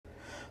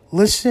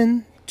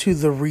Listen to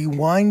the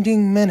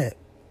Rewinding Minute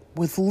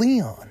with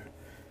Leon.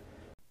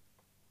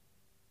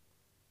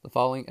 The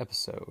following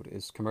episode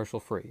is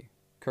commercial-free,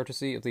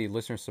 courtesy of the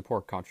listener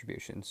support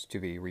contributions to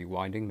the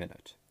Rewinding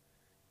Minute.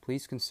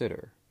 Please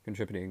consider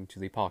contributing to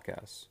the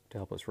podcast to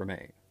help us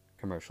remain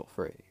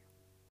commercial-free.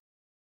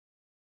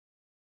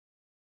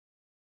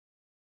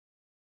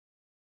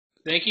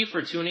 Thank you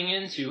for tuning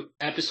in to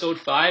episode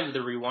 5 of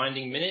the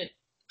Rewinding Minute.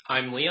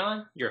 I'm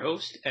Leon, your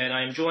host, and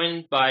I'm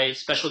joined by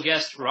special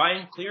guest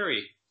Ryan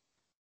Cleary.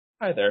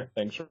 Hi there.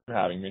 Thanks for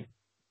having me.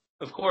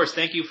 Of course,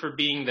 thank you for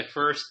being the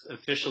first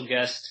official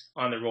guest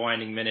on the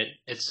Rewinding Minute.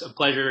 It's a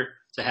pleasure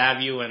to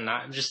have you, and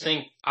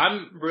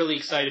I'm really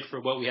excited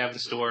for what we have in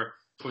store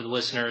for the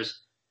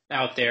listeners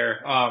out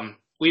there.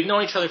 We've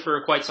known each other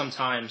for quite some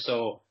time,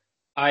 so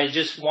I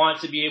just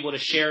want to be able to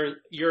share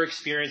your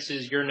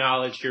experiences, your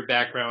knowledge, your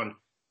background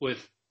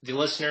with the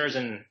listeners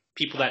and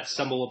people that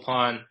stumble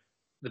upon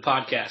the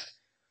podcast.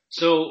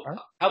 So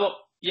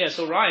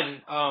so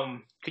Ryan,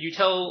 could you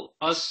tell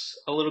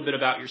us a little bit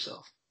about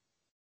yourself?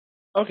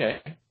 Okay.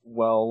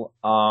 Well,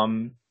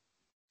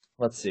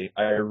 let's see.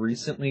 I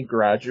recently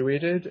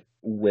graduated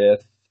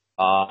with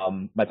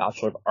my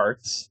Bachelor of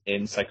Arts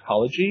in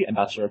Psychology and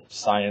Bachelor of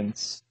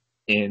Science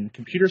in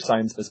Computer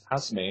Science this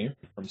past May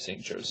from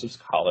St. Joseph's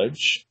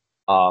College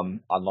on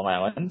Long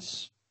Island.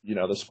 You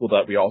know, the school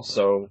that we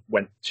also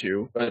went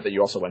to, that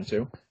you also went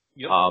to.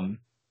 Yep.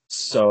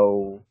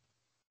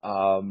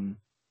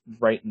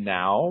 Right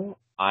now,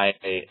 I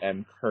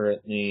am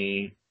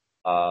currently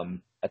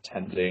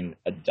attending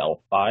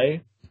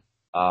Adelphi.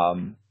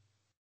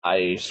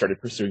 I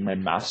started pursuing my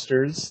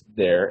master's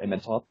there in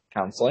mental health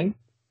counseling,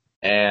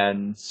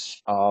 and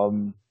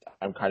I'm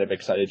kind of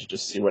excited to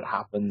just see what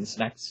happens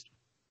next.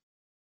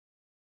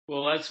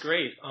 Well, that's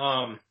great.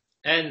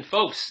 And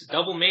folks,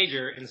 double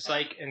major in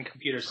psych and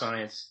computer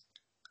science.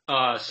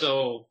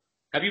 So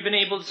have you been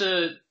able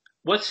to,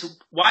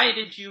 why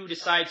did you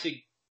decide to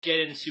get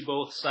into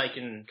both psych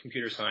and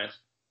computer science?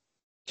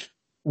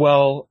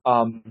 Well,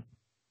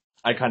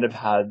 I kind of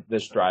had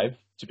this drive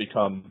to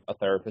become a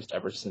therapist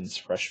ever since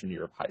freshman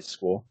year of high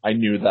school. I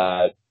knew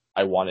that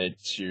I wanted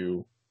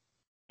to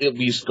at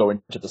least go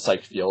into the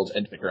psych field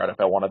and figure out if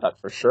I wanted that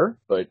for sure,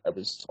 but I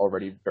was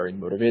already very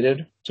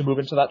motivated to move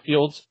into that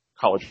field.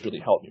 College really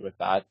helped me with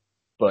that.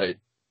 But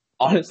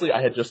honestly,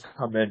 I had just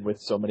come in with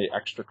so many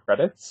extra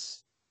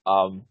credits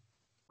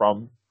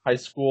from high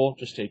school,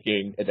 just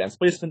taking advanced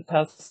placement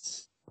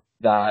tests,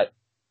 that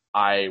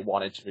I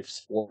wanted to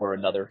explore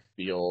another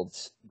field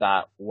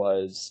that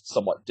was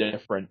somewhat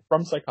different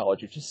from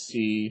psychology to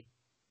see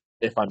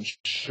if I'm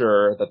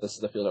sure that this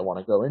is the field I want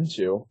to go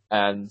into,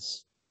 and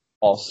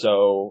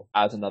also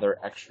as another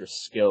extra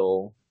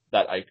skill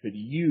that I could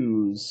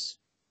use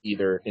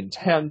either in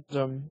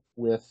tandem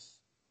with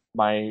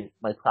my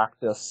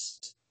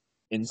practice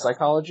in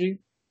psychology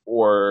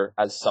or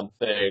as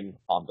something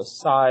on the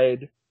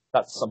side.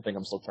 That's something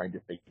I'm still trying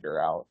to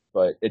figure out,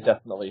 but it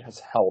definitely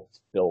has helped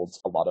build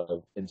a lot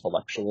of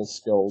intellectual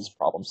skills,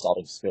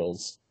 problem-solving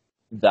skills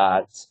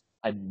that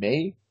I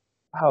maybe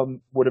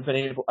would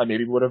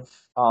have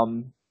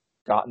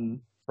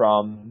gotten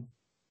from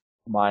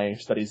my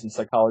studies in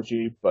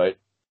psychology, but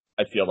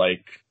I feel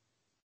like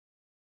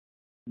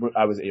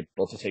I was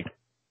able to take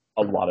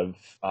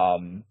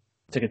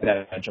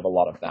advantage of a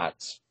lot of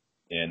that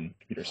in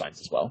computer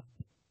science as well.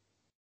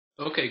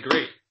 Okay,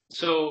 great.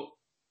 So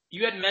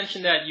you had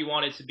mentioned that you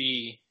wanted to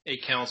be a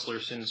counselor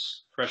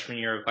since freshman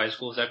year of high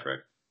school. Is that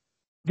correct?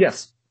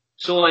 Yes.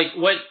 So,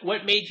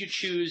 what made you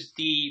choose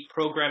the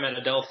program at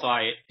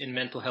Adelphi in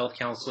mental health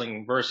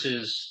counseling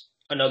versus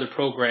another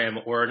program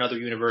or another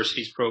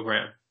university's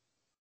program?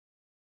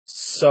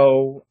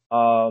 So,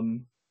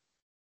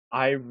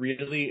 I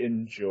really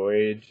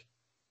enjoyed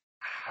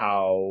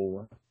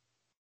how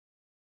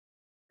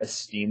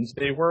esteemed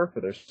they were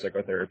for their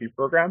psychotherapy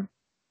program.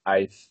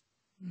 I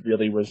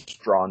really was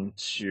drawn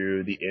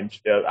to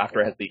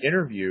after I had the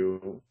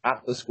interview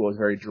at the school, I was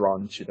very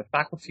drawn to the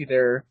faculty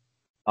there,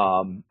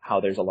 how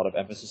there's a lot of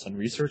emphasis on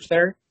research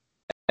there,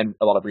 and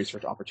a lot of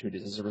research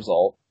opportunities as a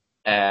result.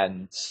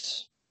 And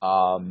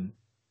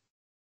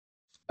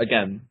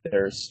again,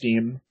 their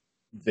esteem,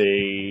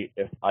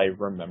 if I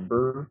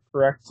remember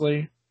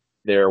correctly,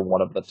 they're one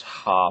of the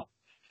top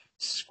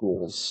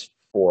schools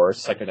for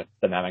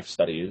psychodynamic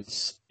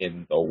studies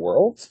in the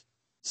world.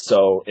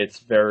 So it's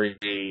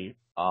very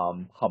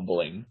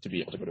humbling to be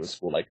able to go to a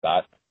school like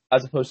that,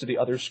 as opposed to the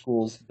other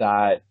schools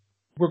that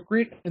were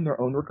great in their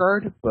own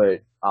regard,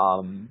 but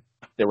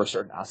there were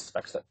certain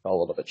aspects that fell a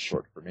little bit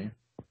short for me.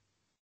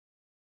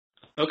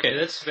 Okay,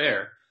 that's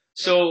fair.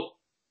 So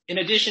in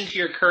addition to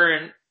your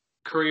current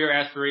career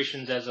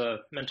aspirations as a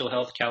mental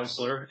health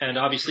counselor, and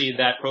obviously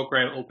that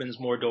program opens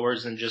more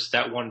doors than just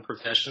that one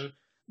profession,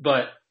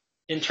 but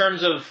in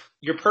terms of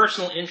your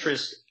personal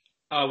interest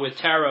with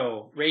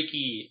tarot,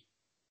 Reiki,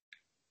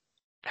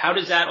 how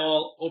does that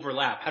all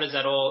overlap? How does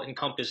that all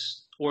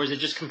encompass? Or is it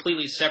just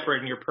completely separate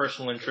and your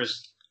personal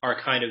interests are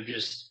kind of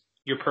just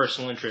your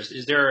personal interest?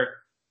 Is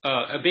there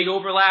a big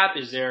overlap?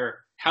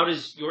 How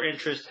does your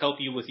interest help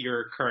you with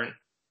your current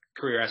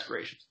career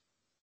aspirations?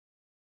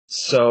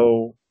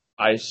 So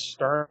I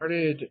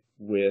started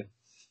with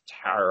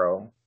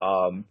tarot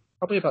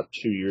probably about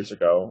 2 years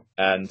ago,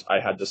 and I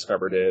had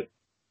discovered it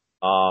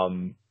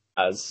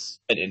as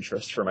an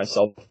interest for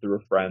myself through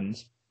a friend.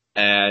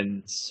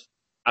 And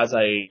as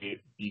I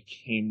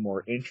became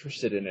more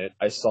interested in it,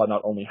 I saw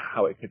not only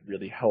how it could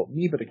really help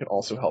me, but it could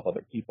also help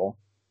other people.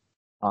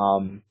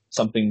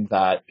 Something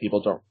that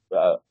people don't,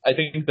 I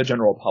think the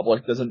general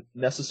public doesn't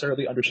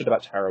necessarily understand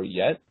about tarot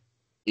yet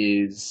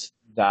is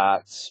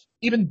that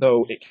even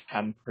though it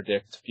can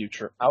predict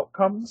future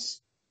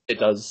outcomes, it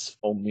does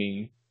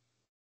only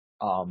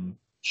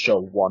show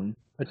one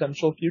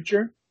potential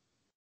future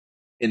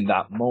in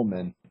that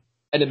moment,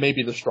 and it may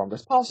be the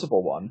strongest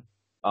possible one.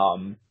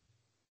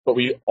 But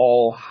we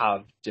all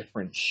have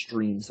different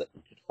streams that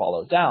we could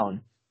follow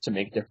down to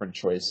make different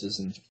choices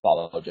and to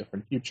follow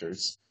different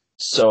futures.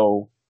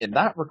 So in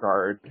that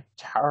regard,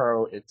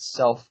 tarot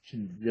itself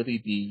can really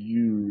be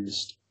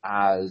used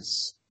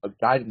as a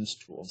guidance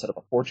tool instead of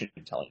a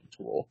fortune-telling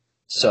tool.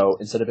 So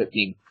instead of it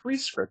being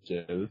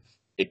prescriptive,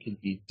 it can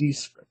be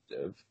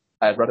descriptive.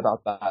 I had read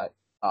about that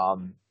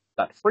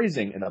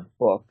phrasing in a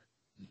book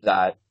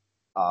that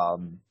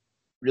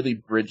really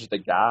bridged the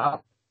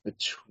gap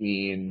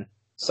between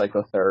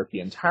psychotherapy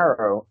and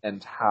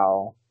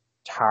how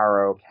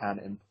tarot can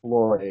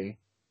employ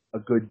a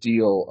good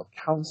deal of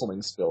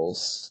counseling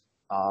skills.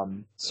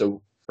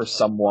 So for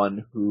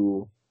someone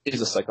who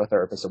is a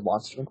psychotherapist and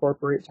wants to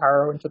incorporate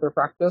tarot into their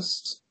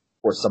practice,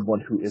 or someone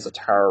who is a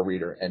tarot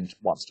reader and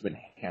wants to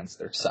enhance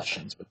their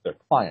sessions with their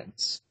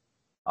clients,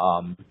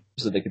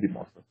 so they can be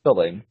more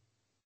fulfilling,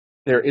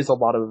 there is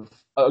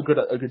a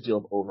good deal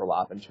of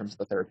overlap in terms of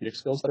the therapeutic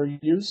skills that are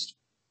used.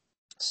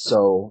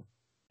 So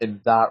in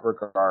that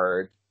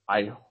regard,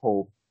 I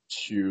hope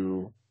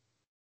to,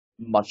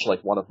 much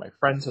like one of my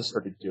friends has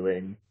started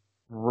doing,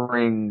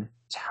 bring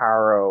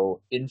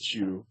tarot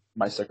into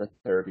my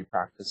psychotherapy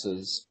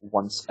practices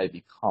once I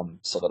become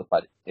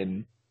solidified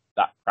in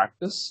that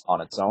practice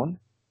on its own.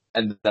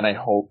 And then I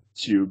hope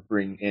to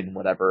bring in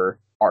whatever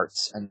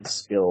arts and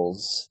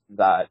skills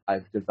that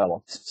I've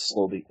developed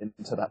slowly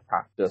into that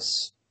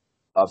practice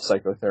of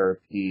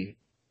psychotherapy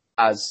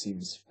as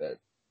seems fit.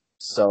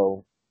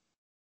 So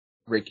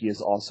Reiki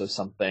is also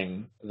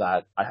something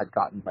that I had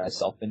gotten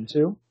myself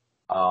into,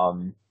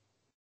 and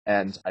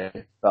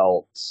I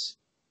felt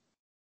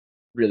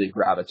really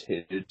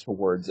gravitated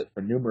towards it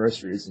for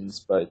numerous reasons,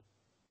 but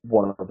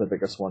one of the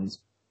biggest ones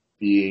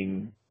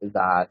being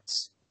that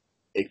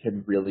it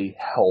can really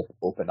help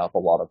open up a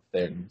lot of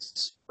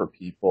things for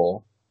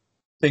people,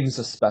 things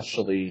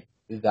especially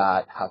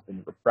that have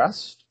been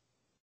repressed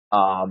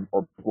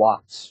or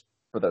blocked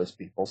for those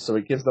people. So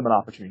it gives them an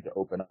opportunity to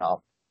open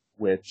up,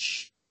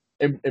 which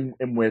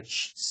in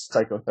which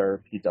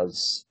psychotherapy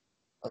does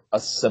a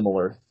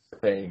similar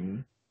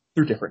thing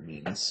through different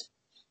means.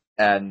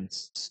 And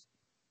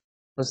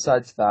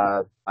besides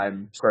that,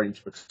 I'm starting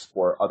to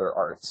explore other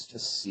arts to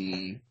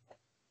see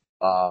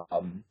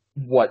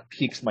what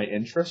piques my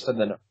interest, and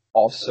then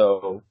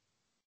also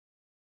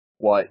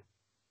what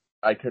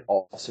I could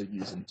also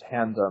use in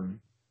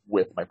tandem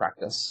with my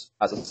practice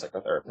as a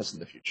psychotherapist in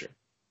the future.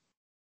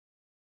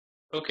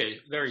 Okay,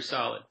 very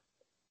solid.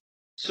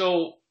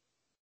 So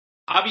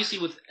obviously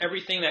with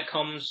everything that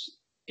comes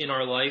in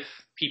our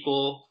life,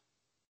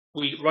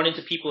 we run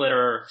into people that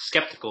are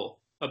skeptical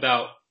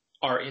about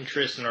our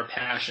interests and our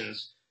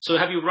passions. So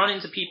have you run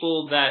into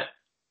people that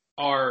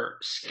are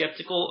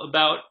skeptical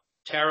about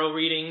tarot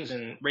readings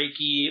and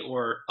Reiki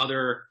or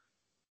other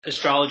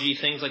astrology,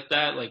 things like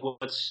that? Like,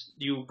 do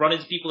you run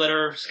into people that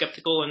are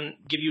skeptical and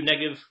give you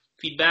negative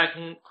feedback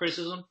and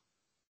criticism?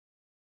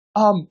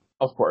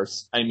 Of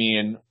course. I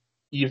mean,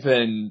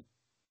 even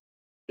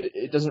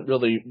it doesn't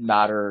really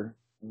matter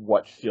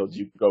what field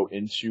you go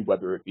into,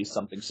 whether it be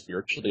something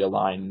spiritually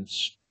aligned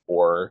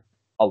or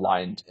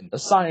aligned in the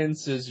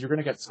sciences, you're going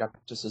to get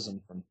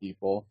skepticism from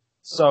people.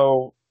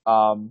 So,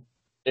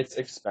 it's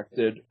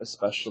expected,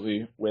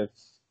 especially with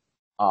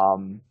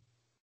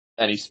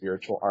any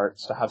spiritual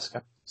arts, to have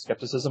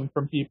skepticism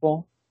from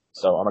people.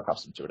 So I'm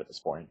accustomed to it at this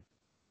point.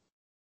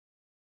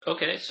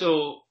 Okay,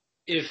 so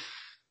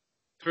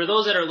for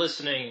those that are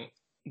listening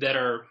that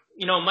are,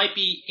 might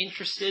be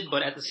interested,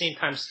 but at the same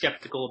time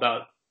skeptical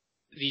about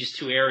these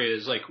two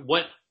areas, like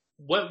what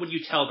would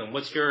you tell them?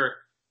 What's your,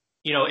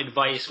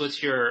 advice?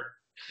 What's your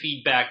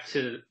feedback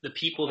to the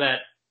people that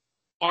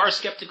are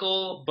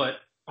skeptical, but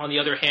on the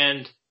other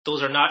hand,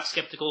 those are not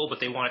skeptical, but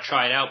they want to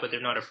try it out, but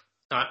they're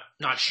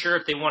not sure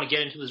if they want to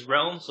get into this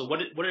realm? So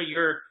what are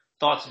your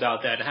thoughts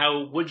about that?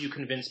 How would you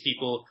convince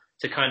people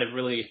to kind of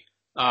really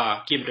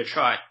give it a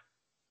try?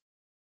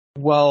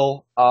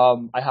 Well,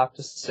 I have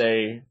to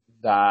say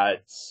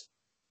that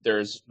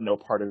there's no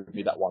part of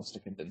me that wants to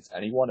convince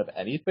anyone of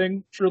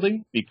anything,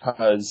 truly,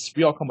 because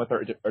we all come with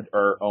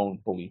our own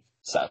belief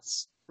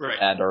sets, right,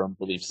 and our own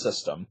belief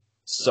system.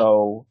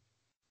 So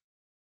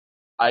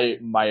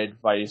my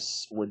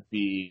advice would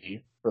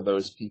be for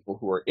those people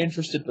who are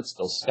interested but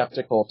still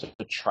skeptical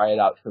to try it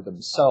out for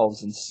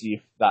themselves and see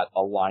if that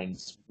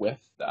aligns with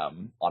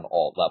them on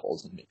all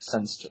levels and makes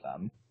sense to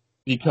them.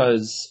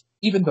 Because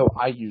even though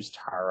I use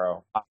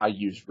tarot, I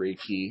use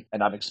Reiki,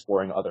 and I'm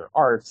exploring other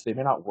arts, they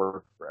may not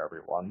work for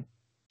everyone.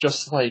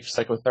 Just like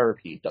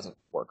psychotherapy doesn't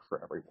work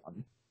for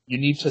everyone. You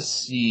need to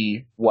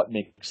see what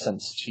makes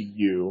sense to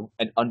you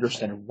and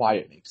understand why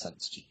it makes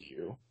sense to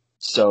you.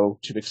 So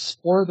to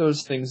explore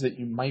those things that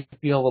you might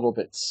be a little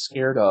bit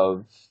scared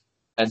of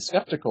and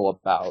skeptical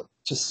about,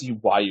 to see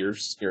why you're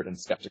scared and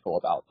skeptical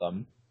about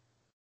them,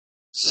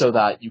 so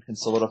that you can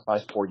solidify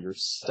for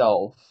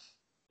yourself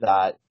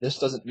that this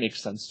doesn't make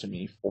sense to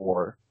me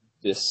for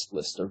this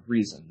list of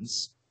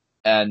reasons.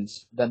 And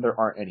then there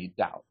aren't any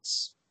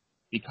doubts.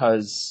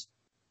 Because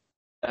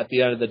at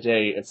the end of the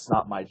day, it's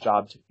not my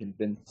job to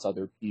convince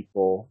other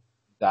people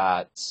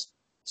that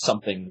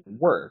something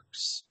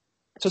works.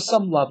 To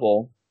some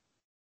level,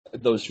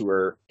 those who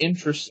are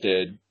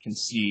interested can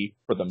see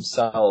for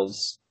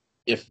themselves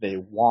if they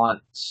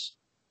want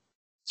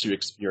to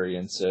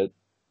experience it.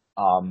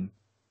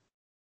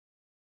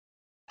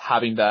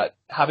 Having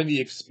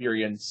the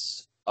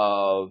experience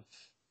of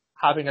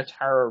having a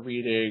tarot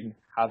reading,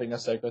 having a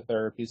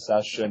psychotherapy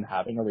session,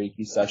 having a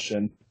Reiki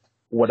session,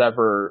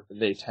 whatever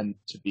they tend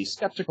to be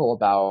skeptical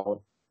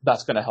about,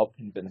 that's going to help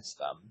convince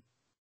them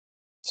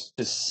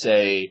to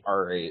say, all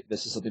right,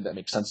 this is something that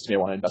makes sense to me. I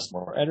want to invest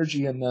more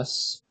energy in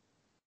this.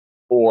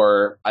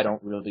 Or I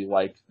don't really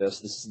like this.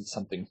 This isn't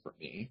something for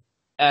me.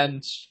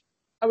 And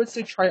I would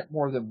say try it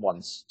more than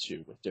once,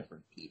 too, with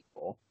different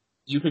people.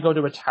 You could go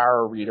to a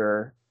tarot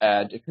reader,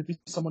 and it could be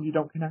someone you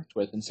don't connect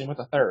with, and same with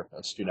a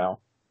therapist, you know?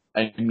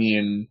 I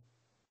mean,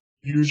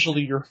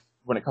 usually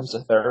when it comes to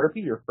therapy,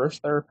 your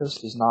first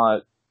therapist is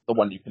not the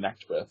one you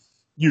connect with,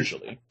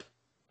 usually.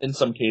 In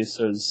some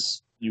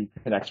cases, you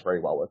connect very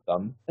well with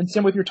them. And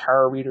same with your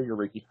tarot reader, your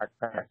Reiki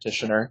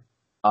practitioner.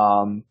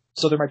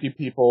 So there might be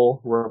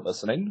people who are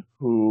listening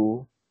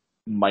who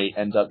might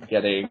end up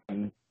getting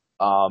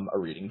a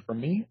reading from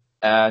me,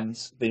 and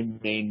they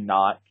may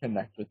not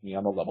connect with me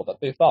on the level that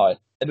they thought.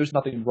 And there's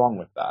nothing wrong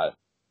with that.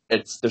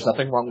 There's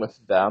nothing wrong with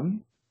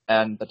them,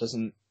 and that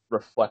doesn't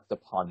reflect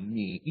upon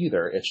me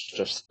either. It's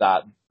just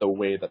that the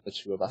way that the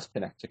two of us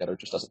connect together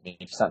just doesn't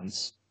make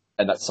sense,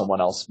 and that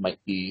someone else might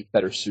be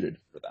better suited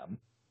for them.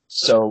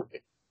 So,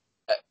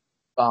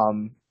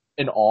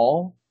 in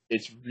all,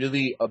 it's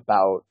really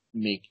about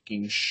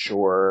making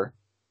sure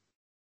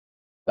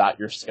that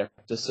your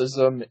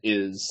skepticism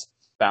is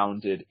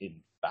founded in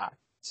fact,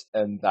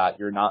 and that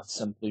you're not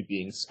simply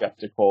being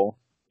skeptical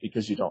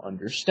because you don't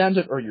understand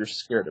it or you're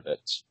scared of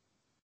it.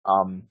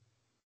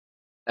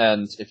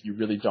 And if you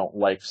really don't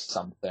like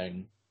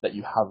something, that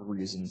you have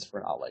reasons for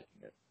not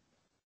liking it.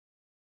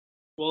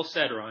 Well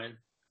said, Ryan.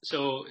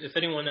 So if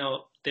anyone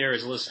out there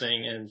is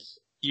listening and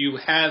you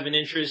have an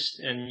interest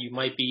and you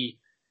might be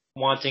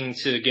wanting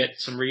to get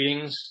some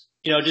readings,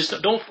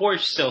 just don't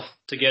force yourself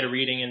to get a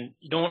reading, and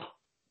don't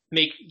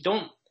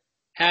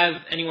have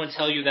anyone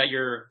tell you that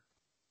you're,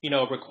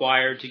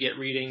 required to get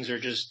readings or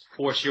just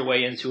force your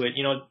way into it.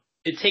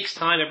 It takes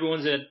time.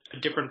 Everyone's at a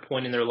different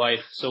point in their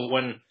life. So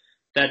when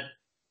that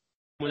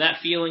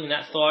feeling and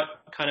that thought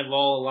kind of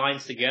all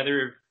aligns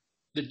together,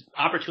 the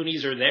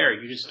opportunities are there.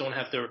 You just don't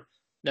have to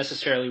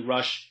necessarily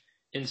rush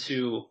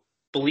into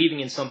believing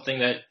in something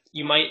that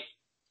you might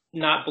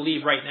not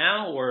believe right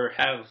now, or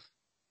have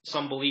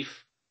some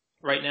belief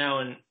right now,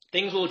 and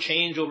things will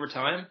change over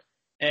time.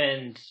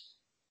 And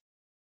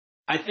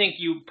I think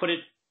you put it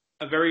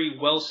a very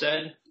well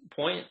said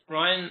point,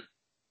 Ryan.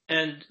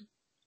 And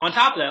on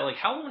top of that, like,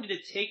 how long did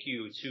it take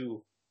you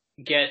to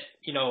get,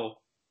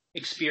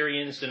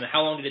 experienced, and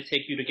how long did it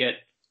take you to get?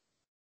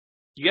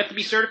 Do you have to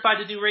be certified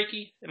to do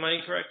Reiki? Am I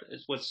incorrect?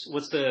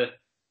 What's the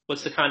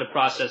kind of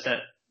process that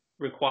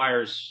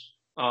requires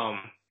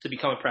to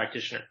become a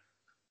practitioner?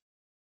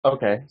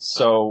 Okay,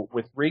 so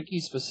with Reiki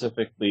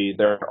specifically,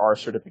 there are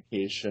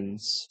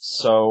certifications.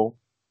 So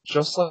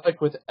just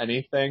like with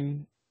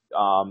anything,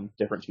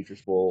 different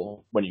teachers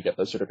will, when you get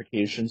those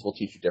certifications, will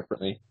teach you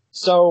differently.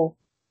 So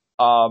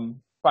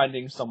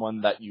finding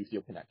someone that you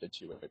feel connected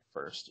to at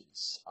first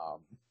is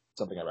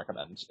something I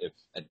recommend if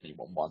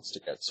anyone wants to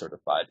get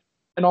certified.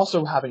 And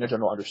also having a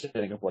general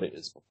understanding of what it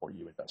is before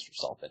you invest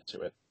yourself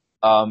into it.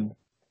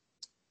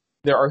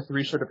 There are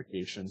 3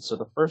 certifications. So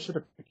the first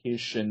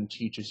certification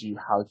teaches you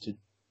how to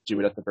do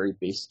it at the very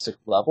basic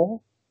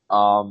level,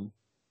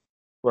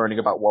 learning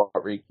about what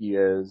Reiki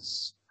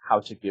is, how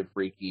to give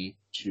Reiki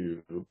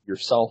to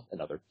yourself and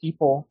other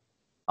people,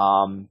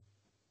 and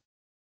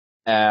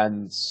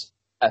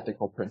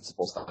ethical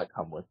principles that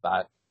come with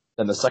that.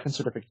 Then the second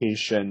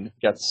certification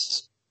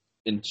gets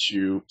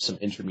into some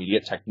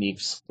intermediate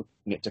techniques,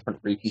 looking at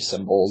different Reiki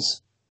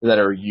symbols that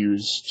are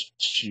used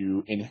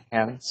to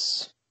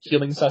enhance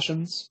healing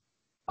sessions.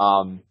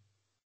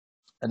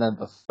 And then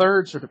the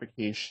third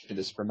certification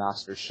is for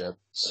mastership.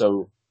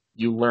 So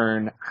you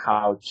learn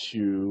how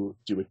to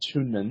do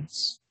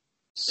attunements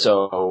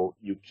so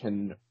you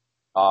can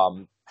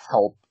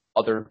help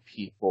other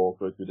people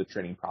go through the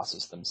training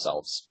process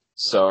themselves.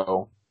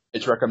 So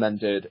It's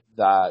recommended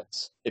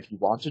that if you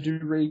want to do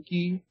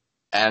Reiki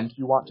and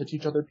you want to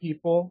teach other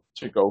people,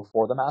 to go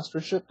for the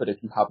mastership, but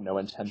if you have no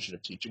intention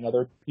of teaching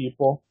other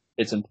people,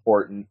 it's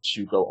important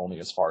to go only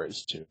as far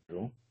as 2,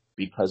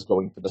 because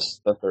going for the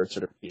 3rd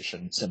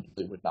certification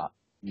simply would not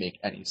make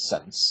any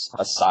sense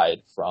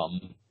aside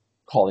from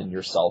calling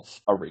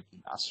yourself a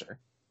Reiki master.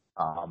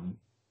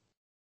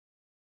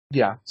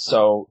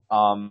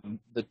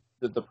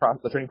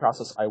 The training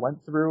process I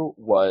went through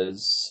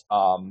was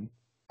a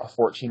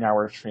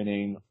 14-hour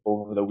training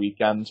over the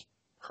weekend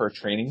per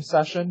training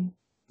session.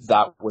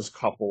 That was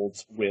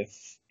coupled with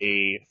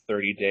a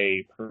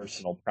 30-day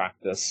personal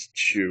practice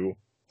to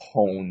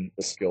hone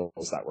the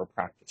skills that were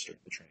practiced during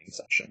the training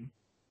session.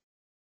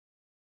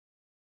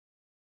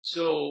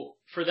 So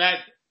for that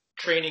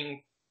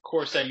training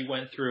course that you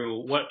went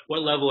through, what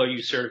level are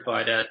you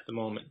certified at the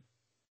moment?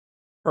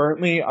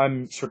 Currently,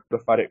 I'm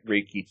certified at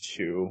Reiki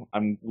 2.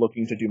 I'm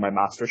looking to do my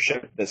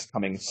mastership this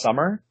coming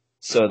summer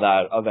so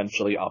that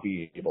eventually I'll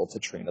be able to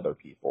train other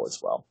people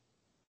as well.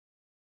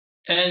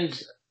 And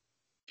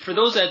for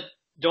those that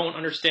don't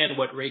understand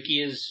what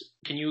Reiki is,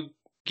 can you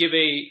give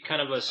a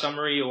kind of a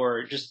summary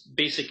or just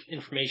basic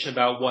information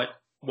about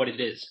what it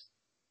is?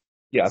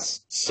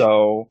 Yes.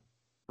 So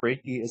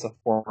Reiki is a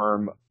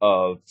form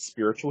of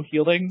spiritual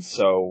healing.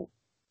 So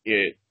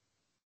it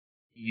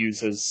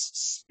uses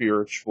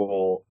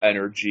spiritual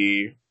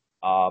energy.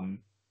 In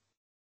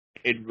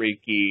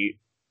Reiki,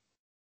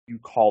 you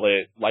call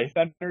it life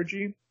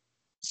energy.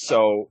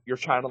 So you're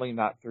channeling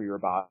that through your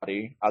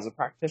body as a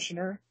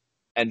practitioner,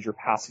 and you're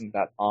passing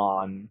that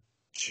on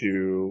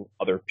to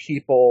other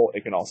people.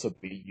 It can also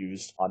be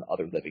used on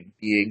other living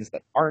beings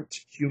that aren't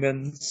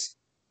humans,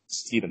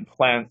 even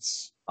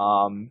plants,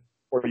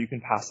 or you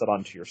can pass that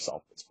on to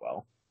yourself as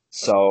well.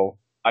 So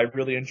I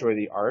really enjoy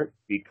the art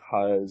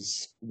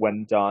because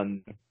when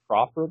done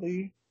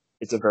properly,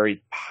 it's a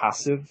very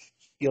passive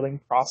healing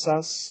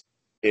process.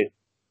 It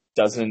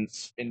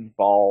doesn't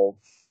involve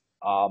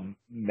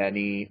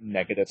many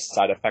negative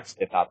side effects,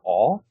 if at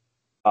all.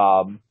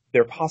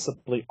 There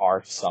possibly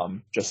are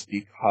some, just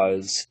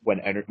because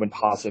when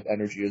positive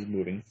energy is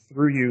moving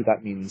through you,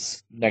 that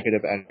means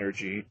negative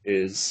energy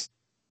is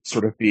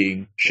sort of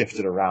being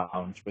shifted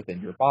around within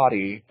your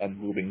body and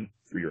moving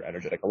through your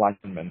energetic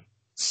alignment.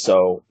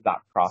 So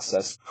that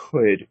process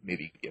could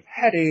maybe give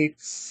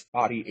headaches,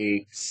 body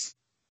aches,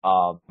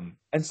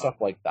 and stuff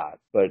like that.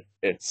 But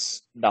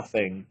it's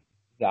nothing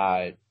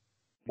that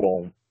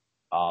won't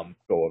go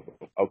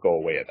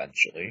away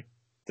eventually.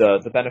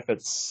 The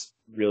benefits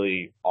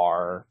really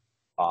are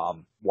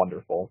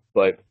wonderful,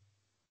 but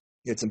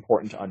it's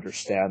important to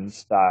understand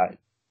that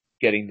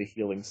getting the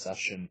healing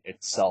session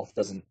itself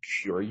doesn't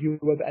cure you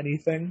of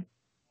anything,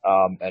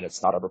 and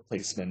it's not a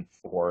replacement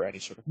for any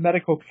sort of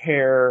medical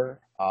care.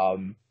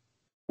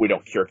 We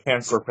don't cure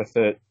cancer with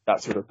it,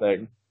 that sort of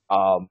thing.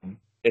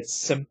 It's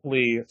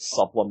simply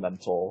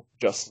supplemental,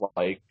 just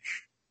like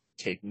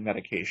taking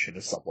medication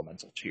is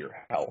supplemental to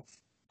your health.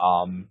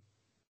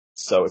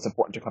 So it's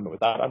important to come in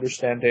with that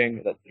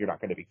understanding that you're not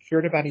going to be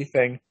cured of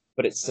anything,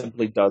 but it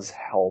simply does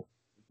help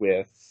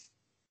with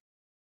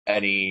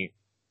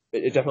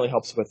it definitely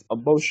helps with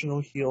emotional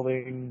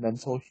healing,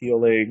 mental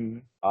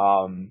healing,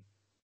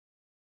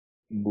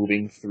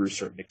 moving through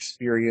certain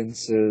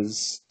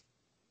experiences,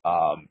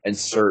 and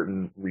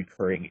certain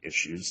recurring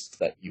issues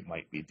that you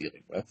might be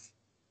dealing with.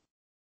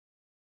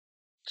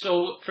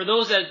 So for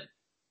those that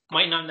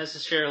might not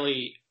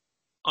necessarily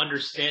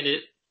understand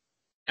it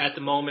at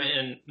the moment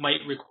and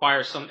might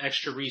require some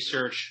extra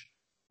research,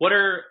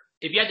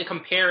 if you had to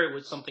compare it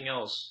with something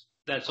else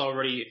that's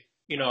already,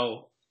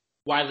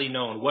 widely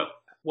known, what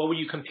would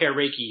you compare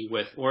Reiki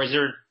with? Or is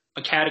there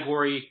a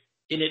category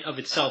in it of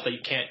itself that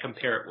you can't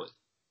compare it with?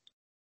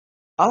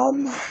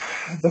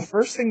 The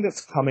first thing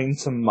that's coming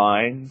to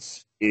mind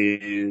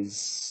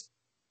is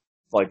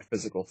like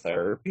physical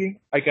therapy,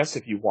 I guess,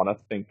 if you want to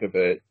think of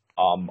it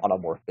on a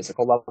more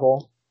physical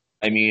level.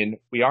 I mean,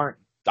 we aren't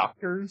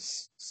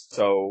doctors,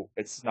 so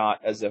it's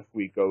not as if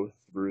we go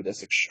through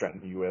this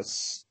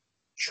extraneous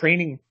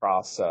training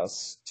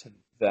process to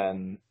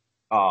then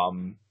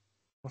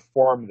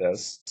perform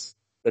this.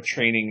 The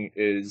training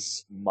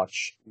is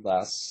much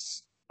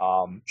less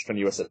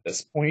strenuous at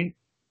this point,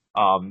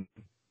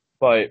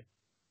 but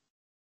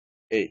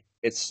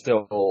it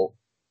still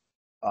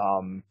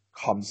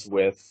comes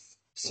with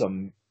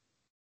some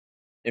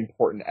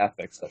important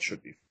ethics that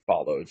should be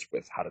followed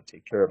with how to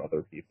take care of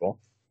other people.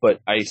 But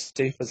I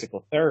say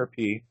physical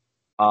therapy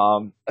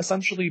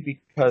essentially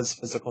because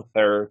physical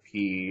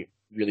therapy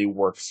really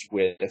works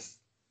with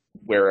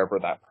wherever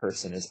that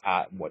person is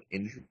at and what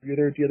injury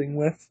they're dealing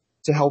with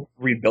to help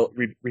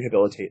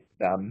rehabilitate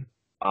them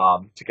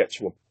to get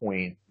to a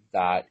point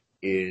that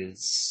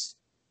is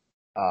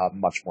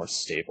much more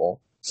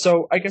stable.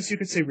 So I guess you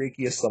could say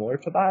Reiki is similar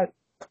to that,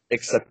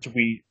 except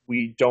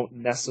we don't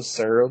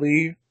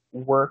necessarily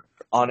work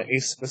on a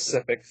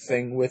specific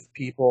thing with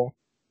people,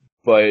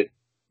 but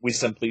we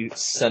simply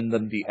send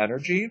them the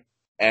energy,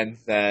 and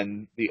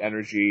then the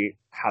energy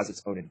has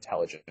its own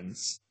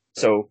intelligence.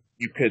 So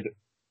you could,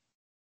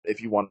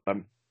 if you want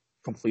to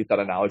complete that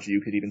analogy,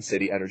 you could even say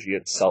the energy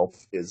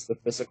itself is the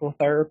physical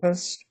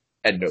therapist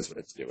and knows what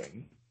it's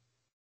doing.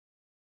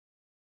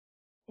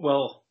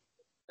 Well,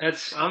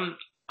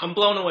 I'm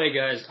blown away,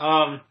 guys.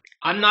 I'm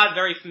not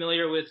very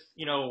familiar with,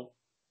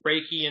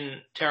 Reiki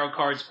and tarot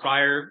cards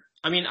prior.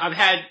 I mean, I've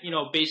had,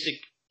 basic,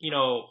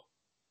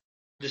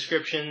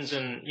 descriptions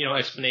and,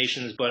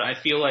 explanations, but I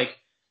feel like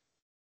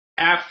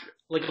after,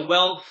 like, a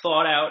well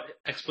thought out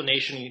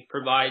explanation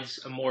provides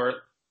a more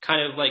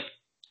kind of like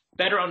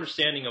better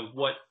understanding of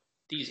what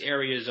these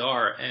areas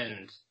are.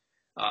 And,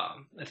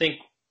 I think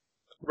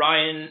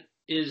Ryan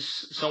is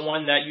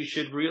someone that you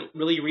should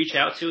really reach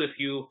out to if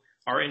you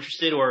are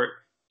interested, or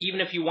even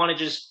if you want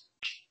to just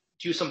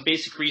do some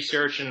basic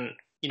research and,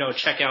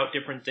 check out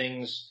different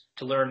things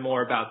to learn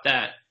more about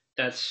that.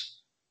 That's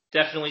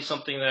definitely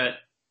something that,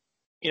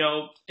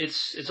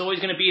 it's always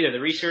going to be there. The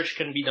research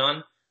can be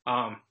done.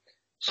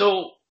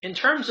 So in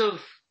terms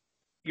of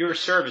your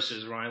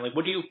services, Ryan, like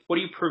what do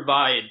you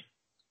provide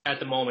at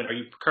the moment? Are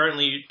you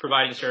currently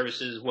providing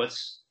services?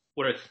 What's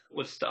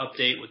the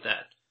update with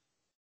that?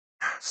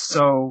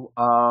 So,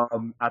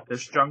 at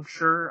this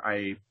juncture,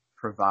 I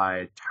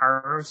provide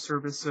tarot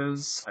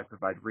services. I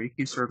provide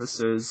Reiki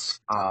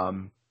services.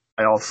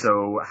 I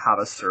also have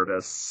a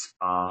service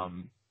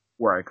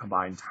where I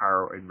combine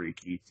tarot and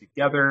Reiki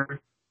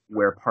together,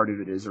 where part of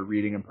it is a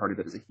reading and part of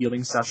it is a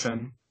healing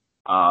session.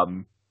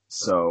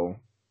 So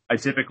I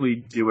typically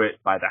do it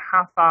by the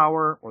half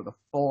hour or the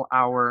full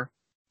hour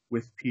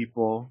with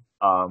people.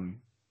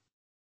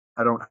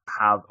 I don't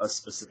have a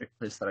specific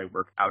place that I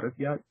work out of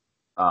yet.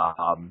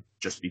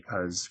 Just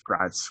because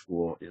grad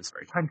school is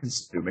very time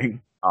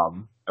consuming.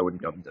 I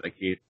wouldn't be able to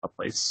dedicate a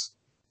place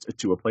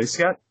to a place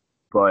yet,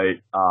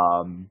 but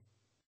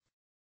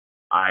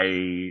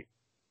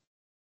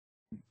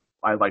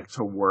I like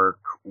to work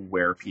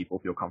where people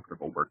feel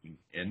comfortable working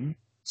in.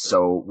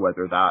 So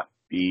whether that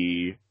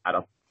be at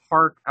a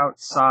park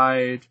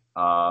outside,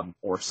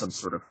 or some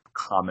sort of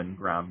common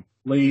ground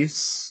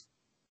place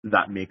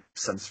that makes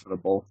sense for the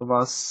both of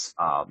us,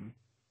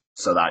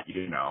 so that,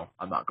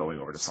 I'm not going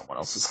over to someone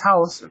else's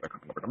house, or they're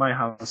coming over to my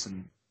house,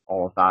 and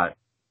all of that,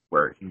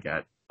 where it can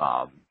get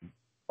a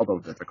little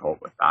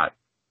difficult with that.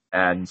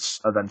 And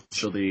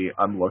eventually,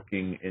 I'm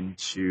looking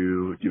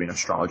into doing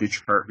astrology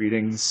chart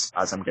readings,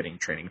 as I'm getting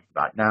training for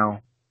that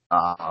now.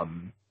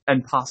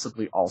 And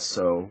possibly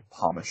also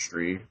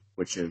palmistry,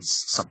 which is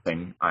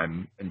something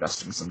I'm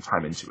investing some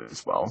time into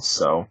as well.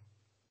 So,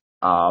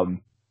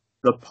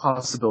 the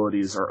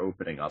possibilities are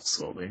opening up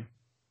slowly.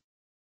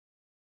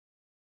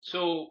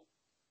 So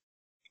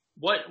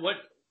what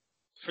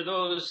for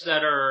those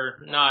that are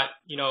not,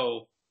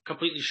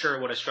 completely sure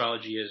what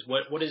astrology is,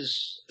 what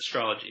is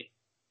astrology?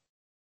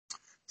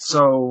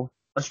 So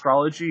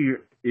astrology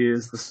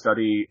is the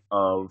study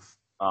of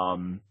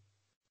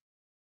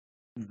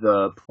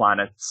the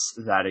planets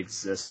that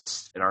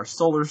exist in our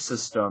solar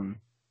system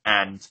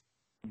and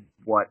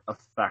what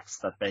effects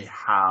that they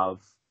have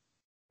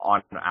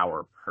on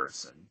our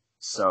person.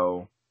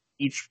 So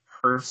each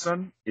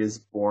person is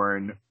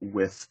born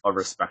with a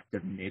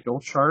respective natal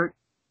chart,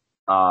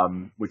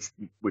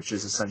 which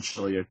is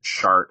essentially a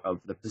chart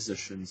of the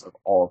positions of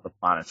all of the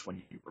planets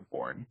when you were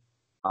born.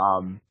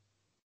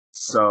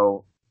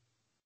 So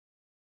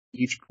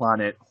each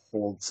planet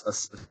holds a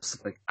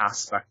specific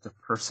aspect of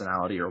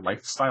personality or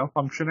lifestyle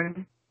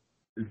functioning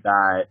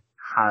that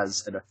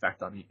has an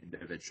effect on the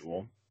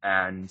individual.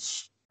 And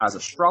as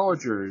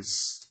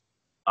astrologers,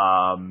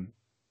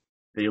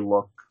 they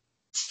look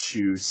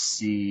to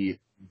see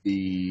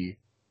the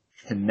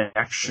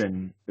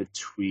connection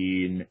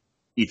between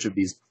each of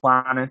these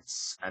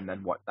planets and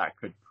then what that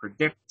could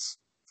predict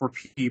for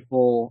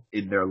people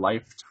in their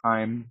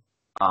lifetime.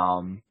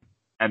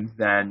 And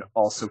then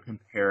also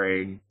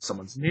comparing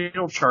someone's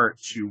natal chart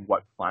to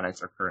what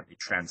planets are currently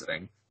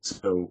transiting.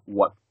 So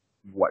what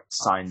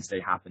signs they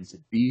happen to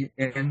be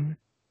in,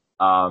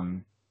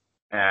 and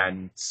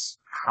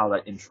how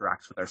that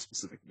interacts with their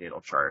specific natal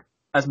chart.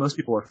 As most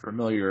people are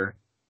familiar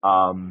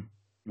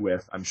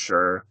with, I'm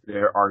sure,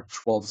 there are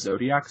 12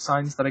 zodiac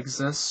signs that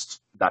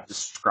exist that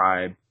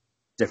describe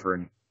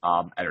different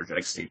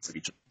energetic states of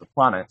each of the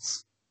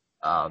planets.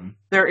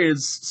 There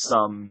is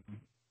some,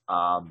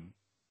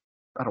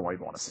 I don't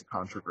even want to say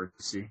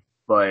controversy,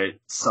 but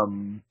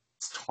some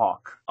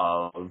talk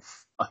of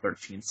a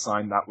 13th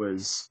sign that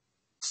was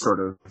sort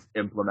of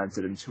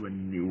implemented into a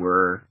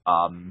newer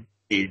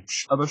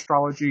age of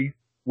astrology,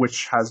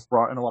 which has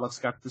brought in a lot of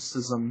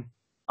skepticism.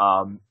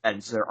 And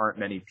there aren't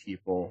many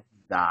people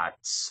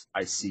that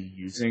I see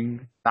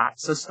using that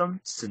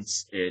system,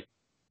 since it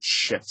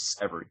shifts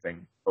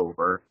everything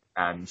over,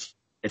 and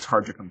it's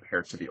hard to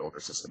compare to the older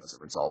system as a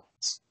result.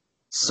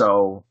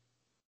 So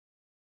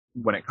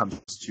when it comes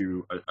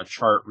to a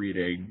chart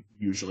reading,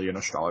 usually an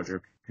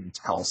astrologer can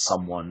tell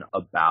someone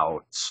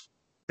about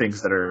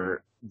things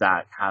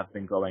that have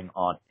been going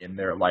on in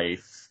their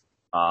life,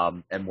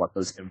 and what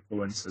those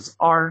influences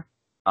are,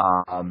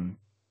 and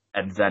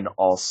then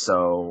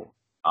also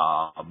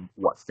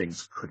what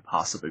things could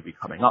possibly be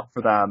coming up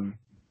for them,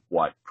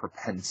 what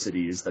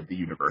propensities that the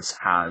universe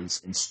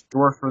has in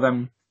store for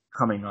them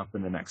coming up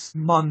in the next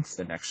month,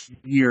 the next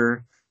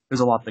year. There's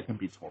a lot that can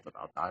be told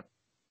about that.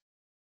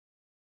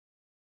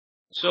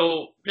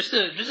 So just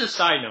a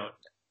side note.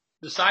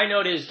 The side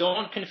note is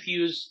don't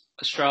confuse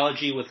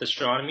astrology with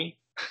astronomy.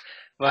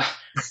 Well,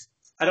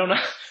 I don't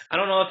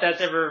know if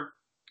that's ever,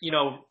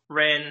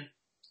 ran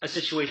a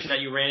situation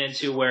that you ran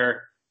into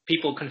where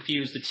people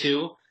confuse the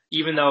two,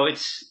 even though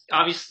it's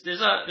obvious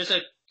there's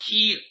a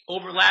key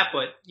overlap,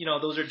 but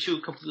those are two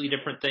completely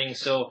different things.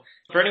 So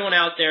for anyone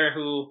out there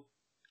who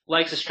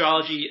likes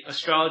astrology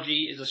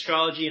is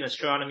astrology and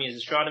astronomy is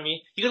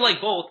astronomy. You can like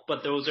both,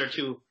 but those are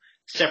two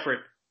separate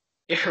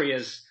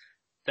areas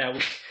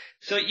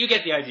so you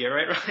get the idea,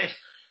 right?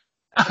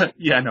 Right?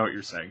 Yeah, I know what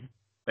you're saying.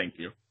 Thank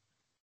you.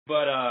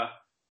 But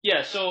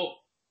yeah, so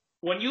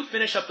when you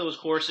finish up those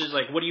courses,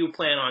 like, what do you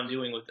plan on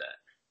doing with that?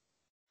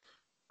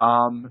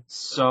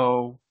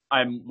 So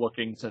I'm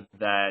looking to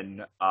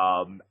then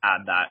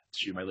add that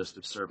to my list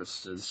of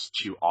services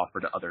to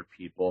offer to other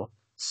people,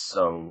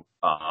 so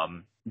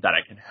that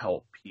I can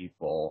help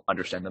people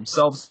understand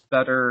themselves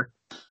better,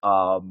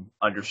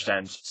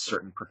 understand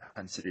certain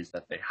propensities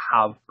that they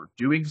have for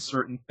doing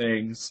certain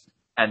things,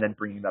 and then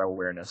bringing that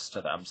awareness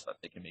to them so that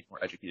they can make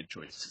more educated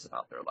choices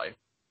about their life.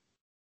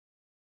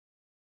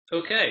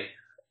 Okay.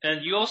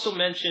 And you also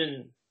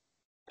mentioned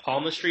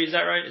palmistry, is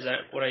that right? Is that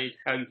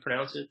how you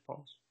pronounce it?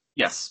 Palmistry?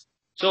 Yes.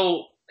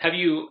 So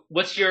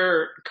what's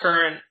your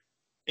current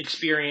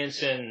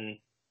experience and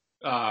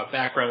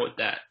background with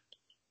that?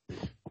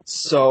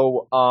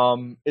 So,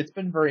 it's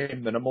been very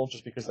minimal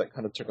just because that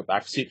kind of took a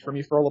backseat for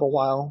me for a little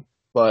while,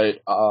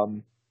 but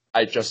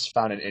I just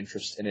found an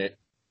interest in it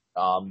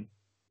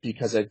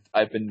because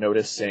I've been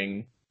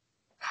noticing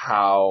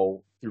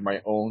how through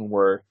my own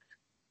work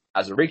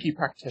as a Reiki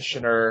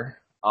practitioner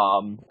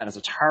and as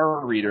a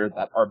tarot reader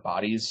that our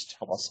bodies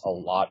tell us a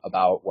lot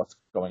about what's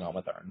going on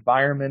with our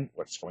environment,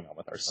 what's going on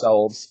with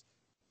ourselves,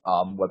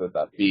 whether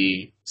that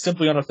be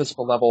simply on a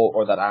physical level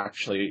or that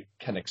actually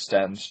can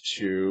extend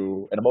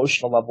to an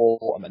emotional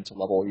level, a mental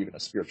level, or even a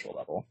spiritual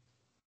level.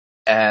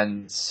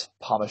 And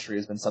palmistry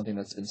has been something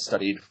that's been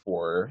studied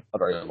for a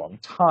very long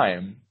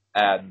time,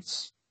 and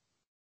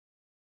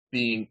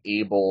being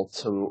able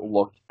to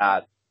look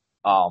at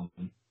a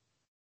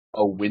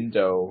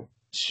window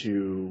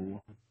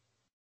to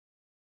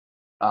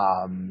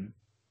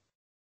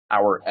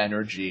our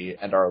energy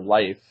and our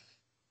life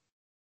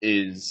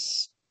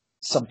is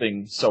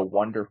something so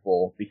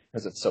wonderful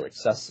because it's so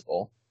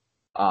accessible.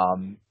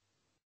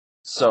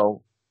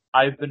 So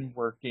I've been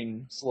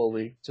working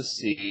slowly to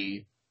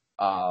see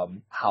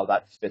how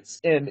that fits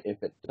in,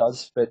 if it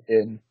does fit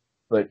in.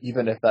 But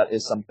even if that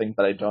is something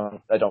that I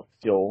don't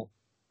feel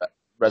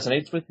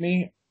resonates with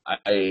me,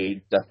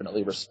 I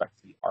definitely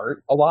respect the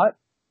art a lot,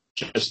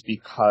 just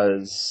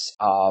because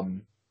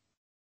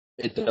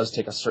it does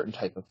take a certain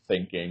type of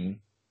thinking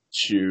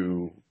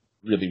to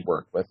really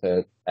work with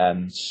it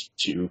and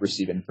to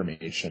receive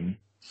information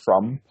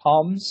from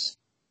palms.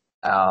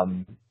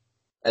 And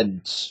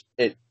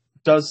it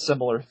does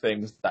similar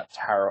things that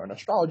tarot and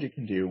astrology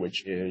can do,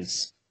 which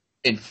is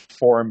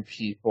inform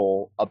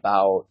people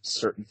about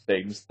certain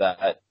things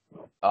that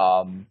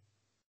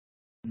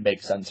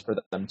make sense for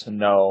them to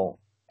know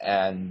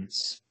and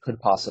could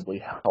possibly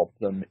help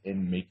them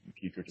in making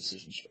future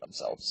decisions for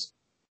themselves.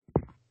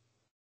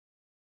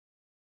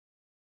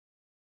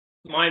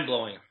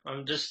 Mind-blowing.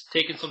 I'm just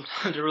taking some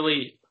time to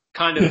really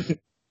kind of,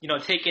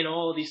 take in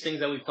all these things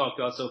that we've talked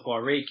about so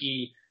far.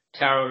 Reiki,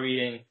 tarot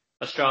reading,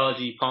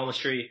 astrology,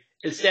 palmistry.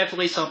 It's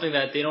definitely something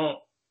that they don't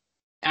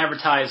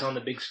advertise on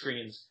the big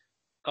screens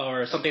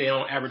or something they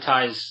don't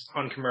advertise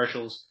on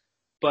commercials.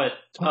 But,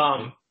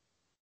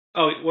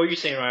 what were you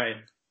saying,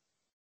 Ryan?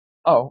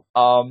 Oh,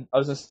 I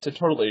was going to say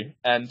totally.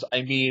 And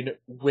I mean,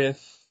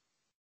 with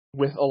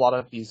a lot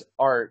of these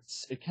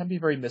arts, it can be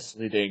very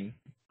misleading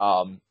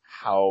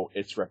how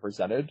it's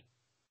represented,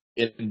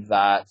 in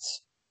that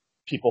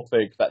people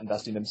think that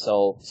investing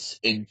themselves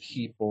in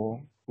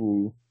people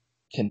who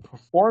can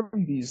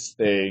perform these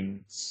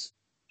things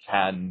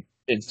can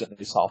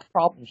instantly solve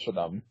problems for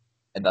them,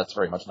 and that's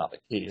very much not the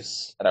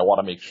case. And I want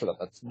to make sure that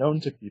that's known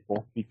to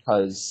people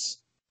because,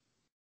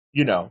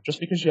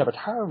 just because you have a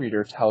tarot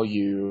reader tell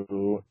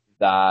you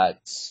that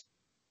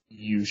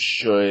you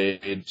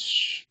should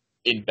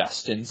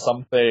invest in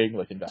something,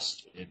 like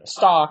invest in a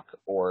stock,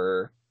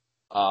 or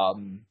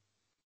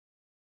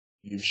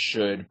you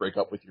should break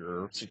up with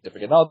your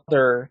significant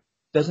other,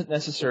 doesn't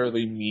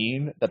necessarily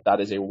mean that that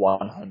is a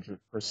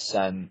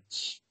 100%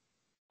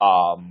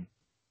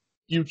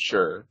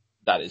 future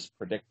that is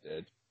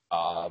predicted.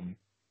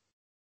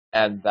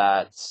 And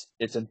that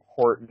it's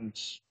important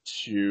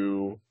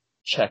to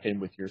check in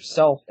with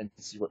yourself and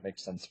to see what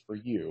makes sense for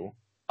you.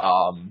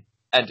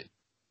 And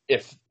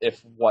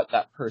if what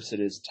that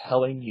person is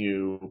telling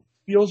you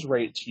feels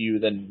right to you,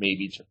 then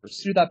maybe to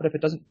pursue that. But if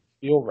it doesn't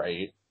feel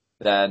right,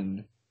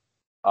 then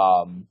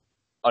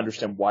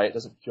understand why it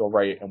doesn't feel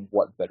right and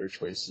what better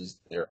choices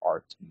there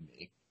are to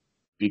make.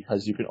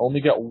 Because you can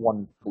only get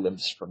one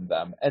glimpse from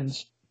them. And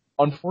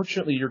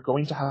unfortunately, you're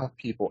going to have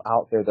people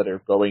out there that are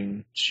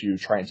going to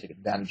try and take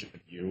advantage of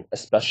you,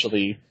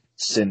 especially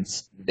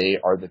since they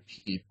are the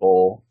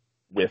people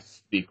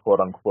with the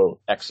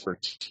quote-unquote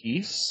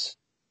expertise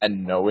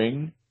and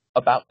knowing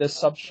about this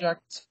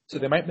subject. So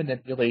they might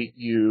manipulate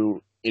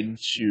you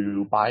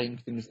into buying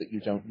things that you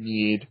don't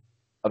need.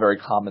 A very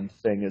common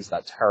thing is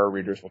that tarot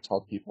readers will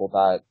tell people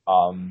that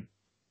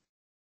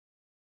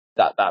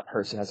that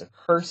person has a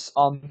curse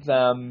on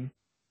them,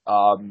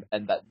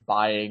 and that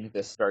buying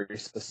this very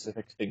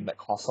specific thing that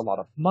costs a lot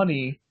of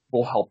money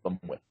will help them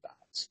with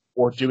that.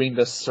 Or doing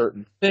this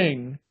certain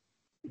thing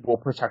will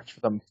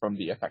protect them from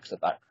the effects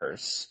of that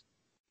curse.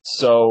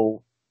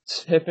 So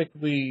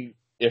typically,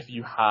 if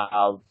you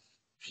have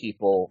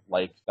people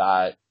like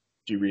that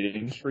do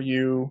readings for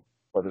you,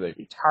 whether they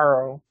be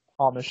tarot,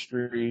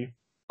 palmistry,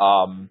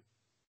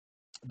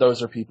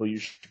 those are people you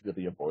should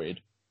really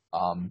avoid.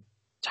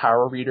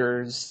 Tarot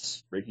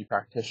readers, Reiki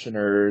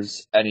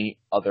practitioners, any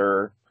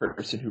other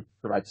person who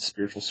provides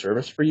spiritual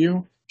service for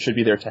you should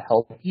be there to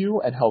help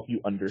you and help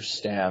you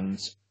understand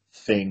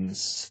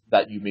things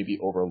that you may be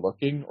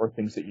overlooking or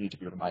things that you need to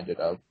be reminded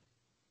of.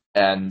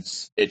 And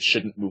it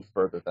shouldn't move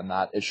further than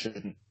that. It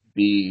shouldn't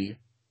be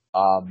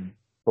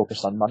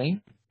focused on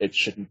money. It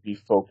shouldn't be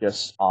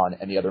focused on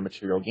any other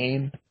material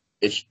gain.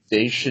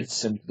 They should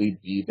simply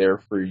be there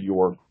for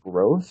your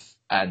growth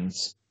and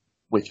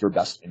with your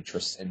best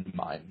interests in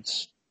mind.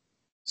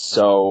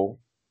 So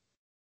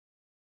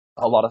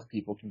a lot of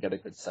people can get a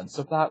good sense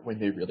of that when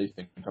they really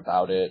think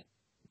about it.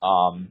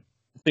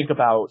 Think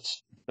about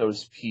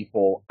those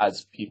people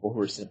as people who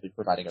are simply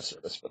providing a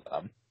service for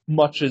them,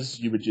 much as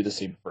you would do the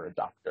same for a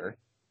doctor.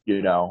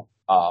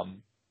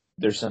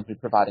 They're simply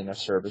providing a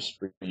service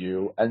for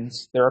you, and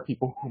there are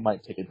people who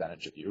might take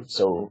advantage of you.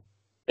 So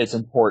it's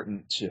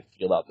important to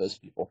feel out those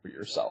people for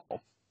yourself.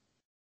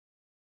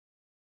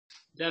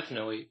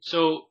 Definitely.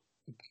 So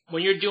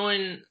when you're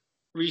doing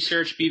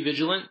research, be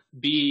vigilant,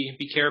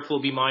 be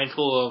careful, be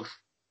mindful of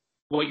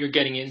what you're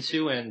getting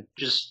into, and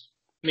just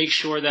make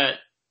sure that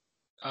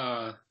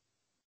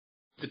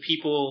the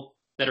people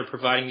that are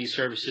providing these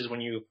services,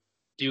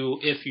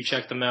 if you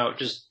check them out,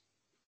 just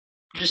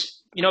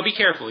be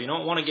careful. You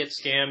don't want to get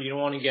scammed. You don't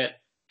want to get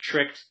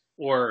tricked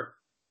or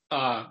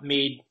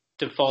made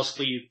to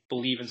falsely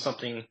believe in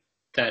something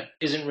that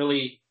isn't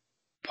really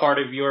part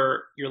of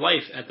your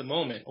life at the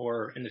moment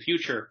or in the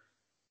future.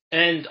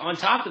 And on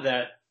top of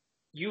that,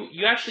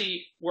 you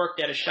actually worked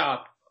at a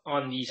shop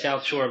on the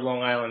South Shore of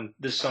Long Island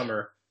this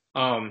summer.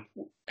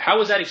 How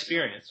was that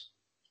experience?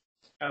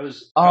 How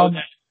was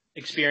that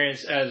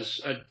experience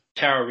as a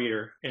tarot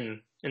reader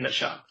in that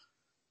shop?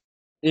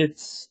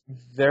 It's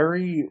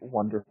very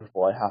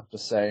wonderful, I have to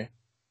say.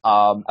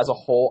 As a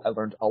whole, I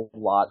learned a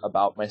lot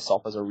about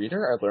myself as a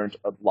reader. I learned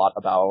a lot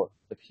about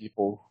the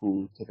people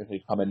who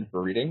typically come in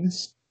for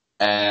readings.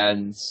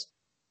 And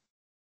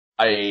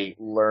I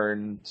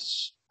learned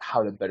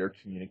how to better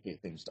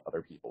communicate things to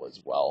other people as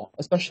well,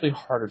 especially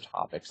harder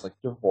topics like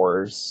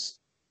divorce,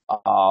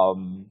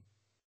 and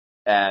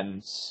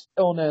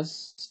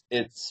illness.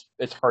 It's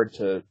hard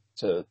to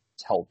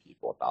tell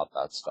people about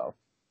that stuff.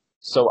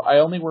 So I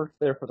only worked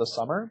there for the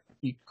summer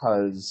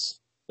because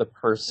the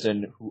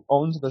person who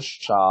owns the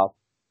shop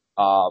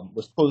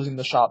was closing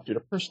the shop due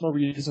to personal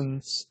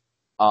reasons.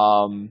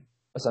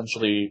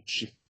 Essentially,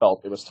 she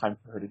felt it was time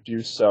for her to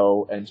do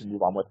so and to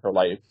move on with her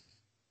life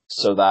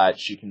so that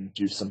she can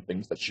do some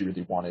things that she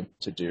really wanted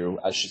to do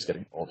as she's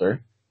getting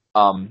older.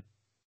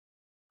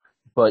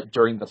 But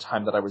during the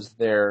time that I was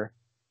there,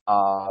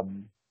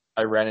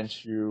 I ran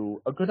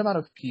into a good amount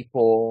of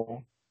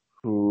people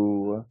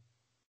who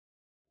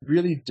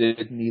really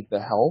did need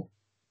the help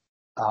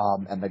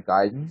and the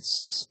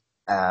guidance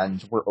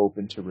and were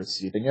open to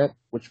receiving it,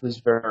 which was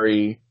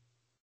very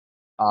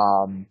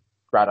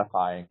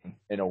gratifying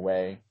in a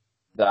way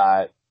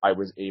that I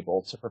was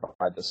able to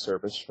provide the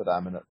service for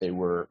them and that they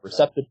were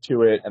receptive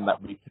to it and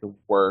that we could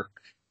work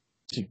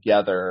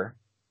together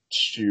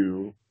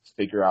to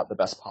figure out the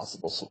best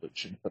possible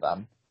solution for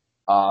them.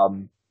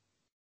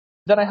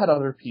 Then I had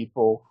other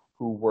people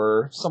who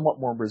were somewhat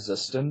more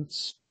resistant.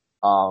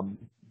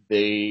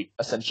 They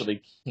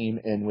essentially came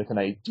in with an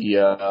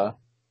idea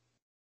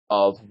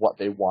of what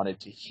they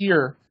wanted to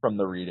hear from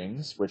the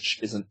readings, which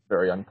isn't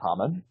very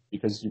uncommon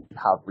because you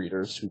have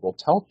readers who will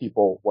tell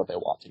people what they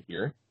want to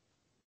hear,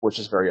 which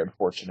is very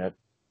unfortunate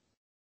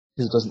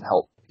because it doesn't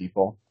help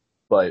people.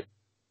 But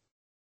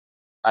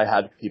I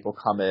had people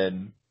come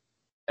in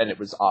and it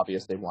was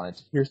obvious they wanted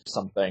to hear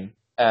something,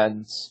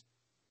 and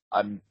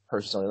I'm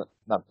personally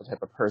not the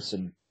type of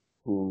person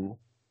who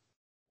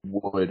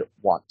would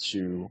want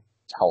to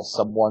tell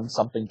someone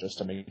something just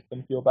to make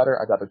them feel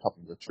better. I'd rather tell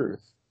them the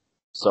truth.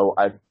 So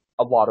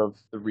a lot of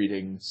the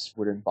readings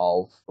would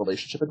involve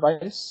relationship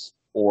advice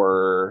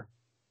or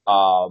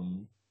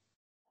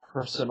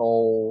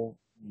personal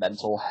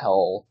mental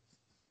health,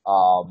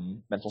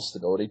 mental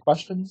stability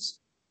questions.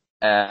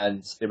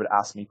 And they would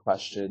ask me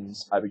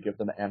questions, I would give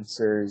them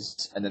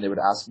answers, and then they would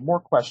ask more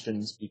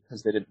questions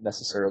because they didn't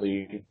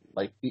necessarily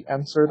like the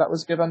answer that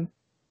was given.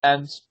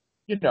 And,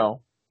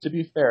 to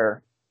be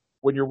fair,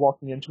 when you're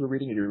walking into a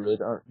reading and you really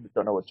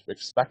don't know what to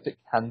expect, it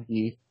can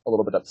be a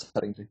little bit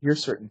upsetting to hear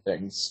certain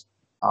things.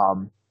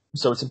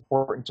 So it's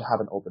important to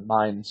have an open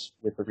mind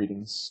with the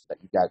readings that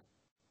you get.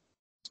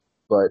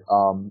 But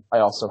I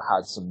also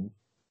had some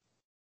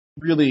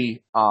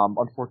really,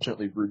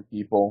 unfortunately rude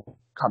people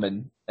come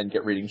in and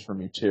get readings from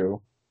me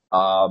too.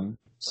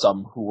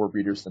 Some who were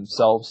readers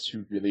themselves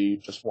who really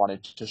just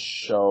wanted to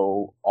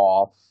show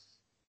off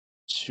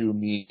to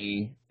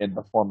me in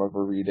the form of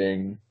a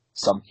reading.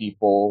 Some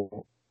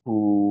people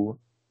who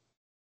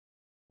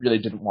really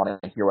didn't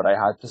want to hear what I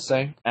had to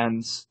say,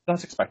 and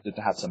that's expected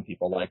to have some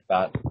people like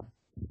that.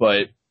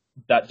 But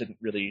that didn't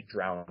really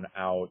drown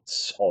out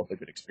all of the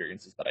good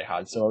experiences that I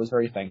had, so I was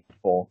very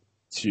thankful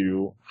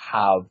to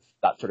have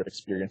that sort of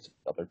experience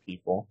with other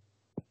people,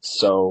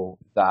 so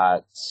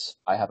that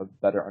I have a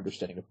better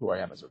understanding of who I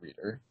am as a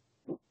reader.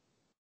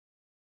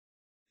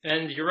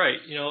 And you're right.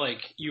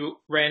 Like you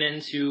ran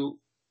into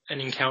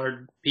and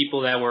encountered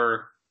people that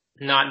were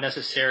not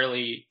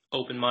necessarily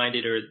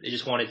open-minded, or they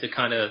just wanted to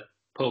kind of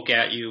poke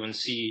at you and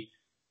see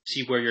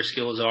where your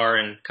skills are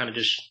and kind of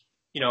just,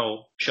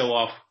 show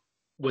off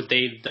what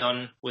they've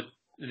done with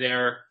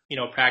their,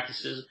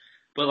 practices.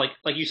 But like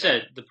you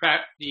said,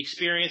 the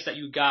experience that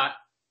you got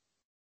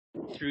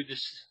through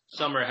this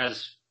summer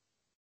has,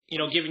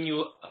 given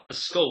you a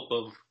scope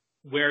of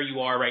where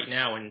you are right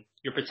now, and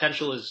your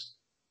potential is,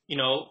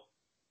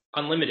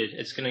 unlimited.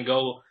 It's going to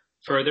go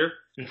further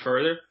and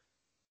further.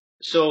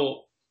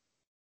 So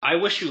I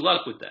wish you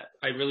luck with that.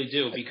 I really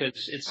do,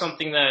 because it's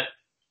something that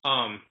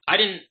I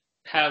didn't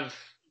have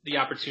the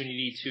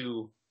opportunity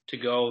to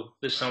go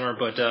this summer,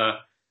 but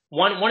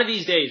one of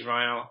these days,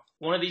 Ryan,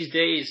 one of these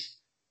days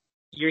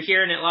you're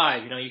hearing it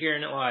live. You're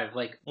hearing it live.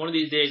 Like one of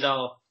these days,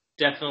 I'll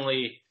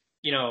definitely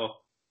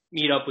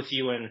meet up with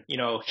you and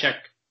check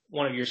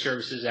one of your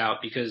services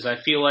out, because I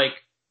feel like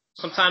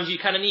sometimes you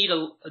kind of need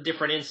a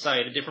different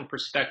insight, a different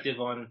perspective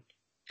on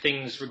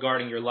things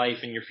regarding your life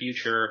and your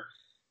future,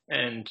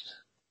 and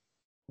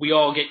we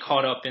all get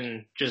caught up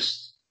in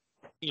just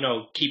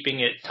keeping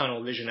it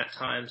tunnel vision at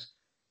times.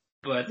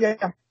 But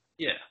yeah.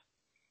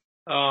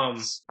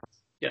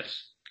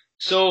 Yes.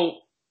 So,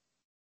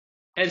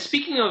 and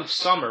speaking of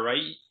summer,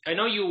 right? I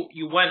know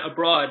you went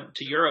abroad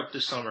to Europe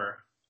this summer,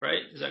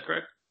 right? Is that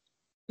correct?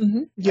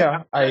 Mm-hmm.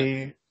 Yeah,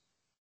 I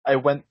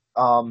went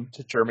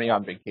to Germany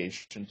on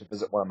vacation to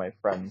visit one of my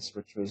friends,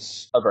 which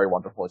was a very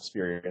wonderful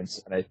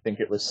experience, and I think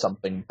it was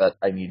something that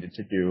I needed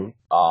to do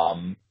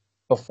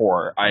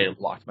before I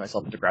locked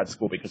myself into grad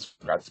school, because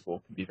grad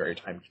school can be very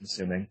time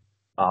consuming.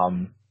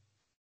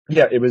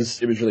 Yeah, it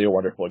was really a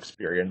wonderful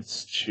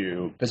experience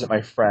to visit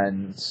my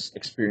friends,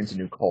 experience a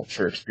new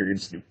culture,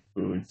 experience new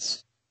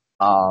foods,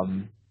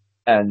 and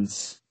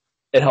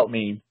it helped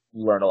me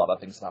learn a lot of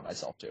things about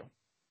myself too.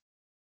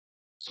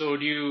 So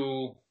do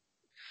you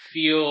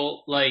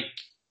feel like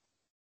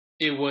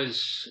it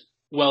was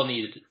well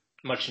needed,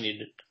 much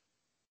needed?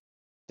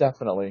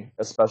 Definitely,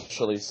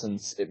 especially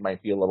since it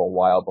might be a little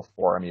while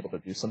before I'm able to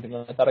do something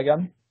like that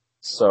again.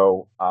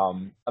 So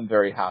I'm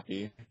very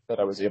happy that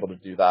I was able to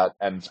do that,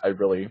 and I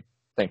really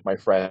thank my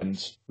friend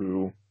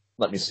who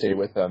let me stay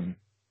with him.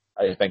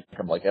 I thank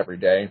him like every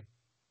day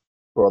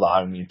for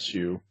allowing me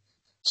to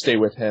stay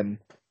with him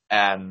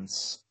and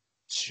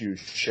to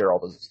share all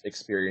those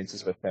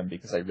experiences with him,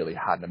 because I really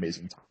had an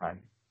amazing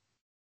time.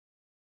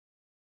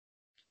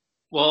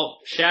 Well,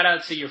 shout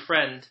out to your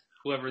friend,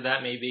 whoever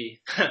that may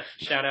be.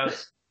 Shout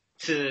out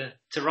to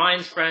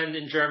Ryan's friend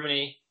in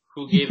Germany,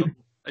 who gave him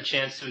a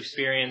chance to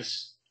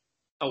experience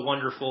a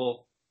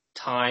wonderful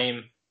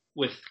time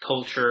with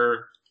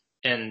culture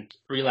and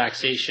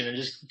relaxation, and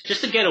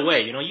just to get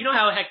away. You know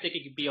how hectic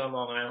it could be on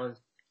Long Island.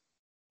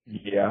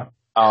 Yeah.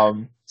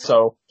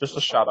 So just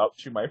a shout out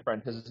to my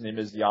friend. His name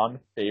is Jan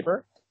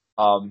Faber.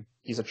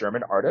 He's a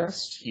German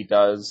artist. He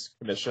does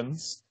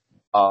commissions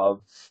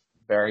of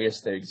various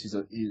things.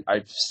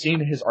 I've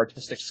seen his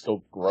artistic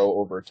scope grow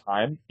over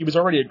time. He was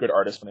already a good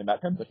artist when I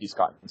met him, but he's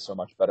gotten so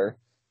much better.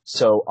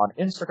 So on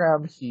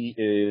Instagram, he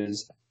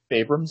is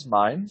Fabram's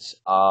Mind.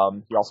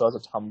 He also has a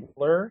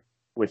Tumblr,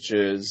 which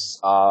is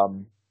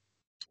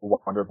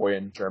Wonder Boy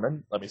in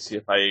German. Let me see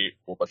if I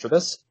will butcher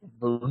this.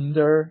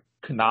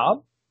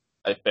 Wunderknab,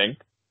 I think.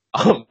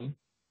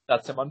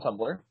 That's him on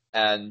Tumblr.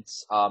 And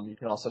you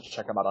can also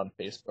check him out on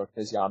Facebook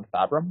as Jan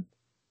Fabram.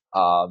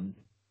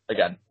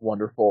 Again,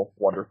 wonderful,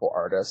 wonderful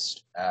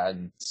artist,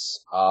 and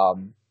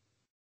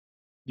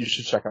you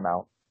should check him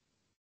out.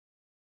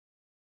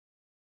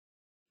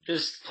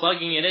 Just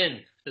plugging it in.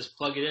 Just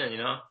plug it in,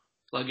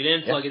 Plug it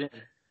in, plug it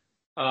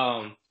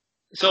in.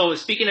 So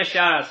speaking of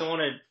shout outs, I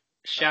want to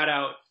shout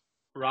out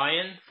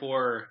Ryan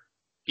for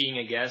being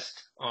a guest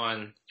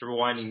on the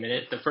Rewinding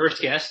Minute. The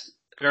first guest,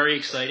 very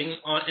exciting,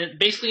 and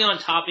basically on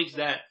topics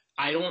that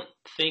I don't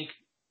think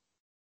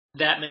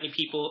that many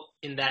people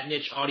in that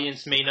niche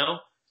audience may know.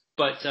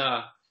 But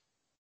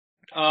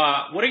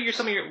what are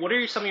some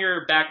of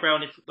your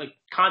background, like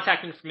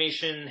contact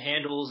information,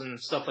 handles, and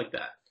stuff like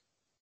that?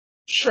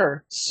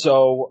 Sure.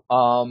 So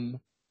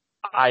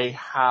I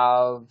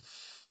have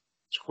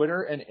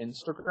Twitter and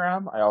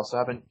Instagram. I also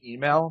have an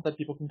email that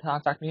people can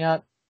contact me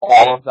at.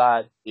 All of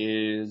that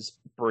is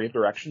Brave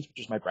Directions, which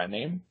is my brand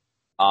name.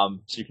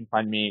 So you can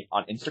find me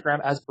on Instagram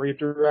as Brave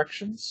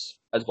Directions,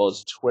 as well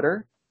as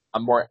Twitter.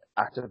 I'm more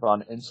active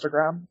on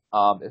Instagram.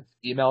 If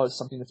email is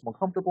something that's more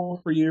comfortable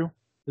for you,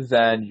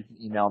 then you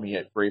can email me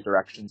at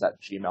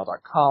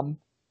bravedirections@gmail.com.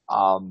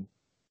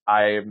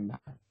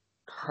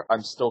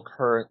 I'm still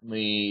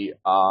currently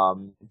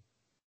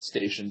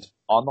stationed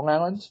on Long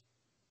Island,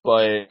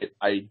 but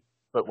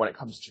when it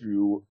comes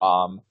to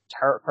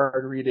tarot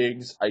card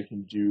readings, I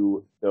can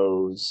do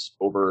those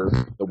over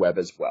the web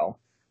as well.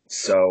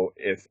 So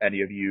if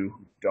any of you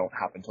who don't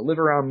happen to live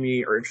around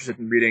me are interested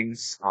in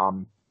readings,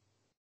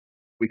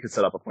 we could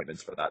set up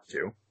appointments for that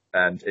too.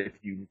 And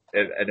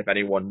if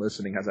anyone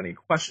listening has any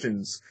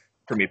questions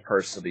for me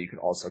personally, you can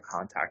also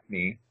contact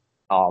me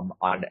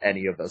on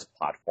any of those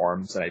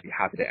platforms, and I'd be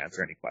happy to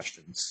answer any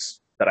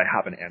questions that I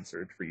haven't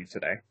answered for you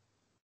today.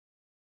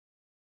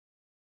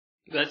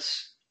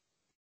 That's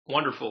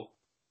wonderful.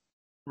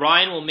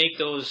 Ryan will make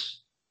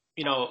those,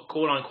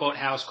 quote unquote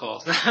house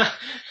calls.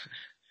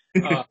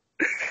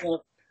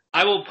 Well,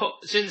 I will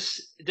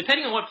since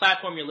depending on what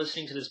platform you're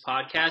listening to this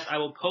podcast, I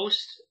will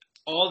post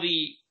all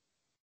the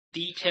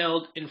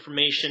detailed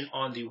information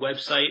on the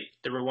website,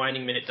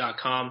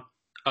 therewindingminute.com.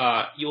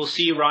 You will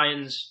see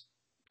Ryan's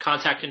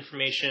contact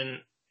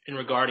information in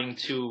regarding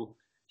to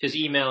his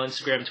email,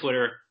 Instagram,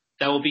 Twitter.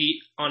 That will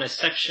be on a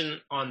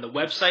section on the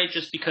website,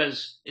 just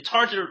because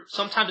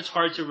sometimes it's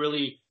hard to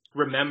really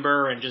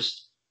remember and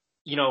just,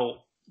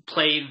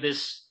 play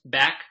this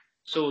back.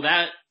 So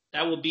that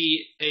will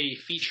be a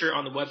feature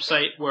on the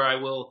website where I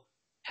will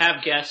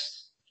have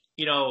guests,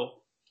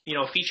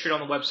 featured on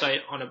the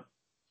website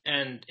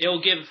and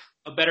it'll give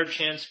a better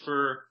chance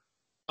for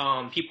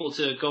people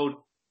to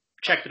go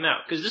check them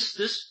out, because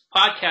this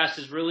podcast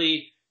is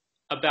really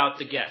about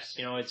the guests.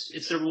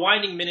 It's a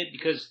rewinding minute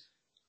because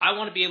I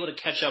want to be able to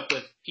catch up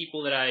with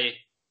people that I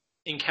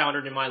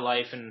encountered in my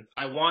life, and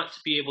I want to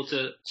be able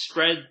to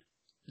spread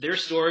their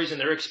stories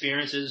and their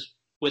experiences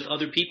with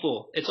other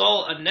people. It's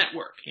all a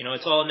network,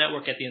 it's all a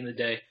network at the end of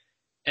the day.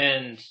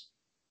 And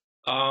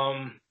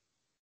I'm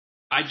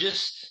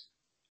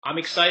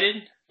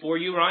excited for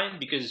you, Ryan,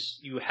 because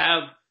you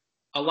have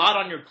a lot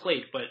on your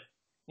plate, but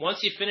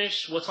once you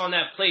finish what's on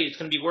that plate, it's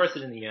going to be worth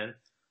it in the end.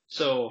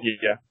 So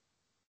yeah,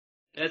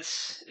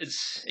 it's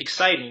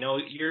exciting.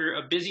 You're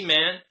a busy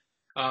man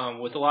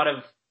with a lot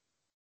of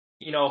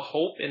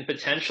hope and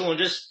potential, and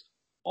just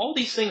all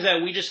these things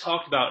that we just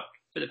talked about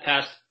for the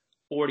past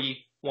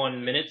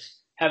 41 minutes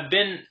have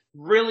been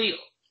really,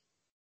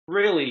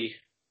 really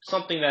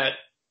something that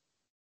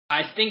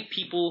I think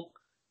people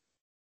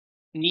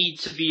need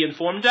to be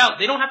informed about.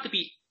 They don't have to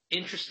be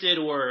interested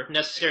or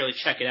necessarily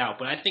check it out,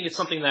 but I think it's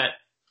something that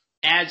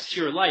adds to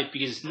your life,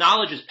 because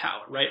knowledge is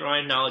power, right,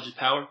 Ryan? Knowledge is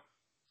power.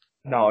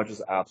 Knowledge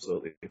is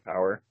absolutely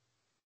power.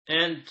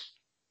 And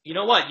you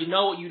know what? You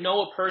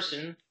know a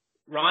person.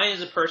 Ryan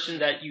is a person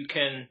that you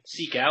can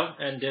seek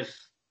out, and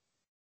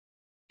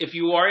if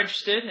you are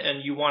interested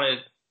and you want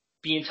to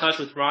be in touch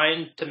with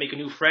Ryan to make a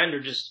new friend or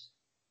just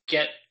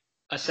get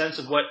a sense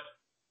of what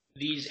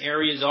these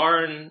areas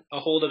are and a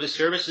hold of his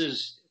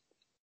services,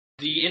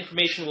 the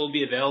information will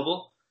be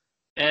available.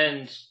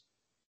 And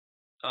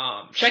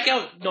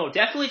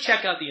definitely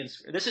check out the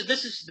Instagram.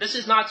 This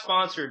is not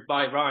sponsored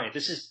by Ryan.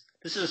 This is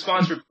a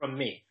sponsor from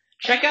me.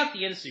 Check out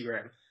the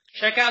Instagram.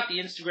 Check out the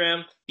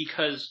Instagram,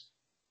 because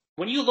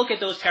when you look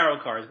at those tarot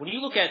cards, when you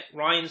look at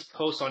Ryan's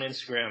posts on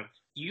Instagram,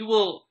 you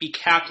will be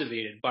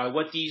captivated by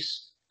what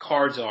these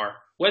cards are.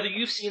 Whether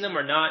you've seen them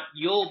or not,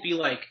 you'll be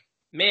like,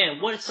 man,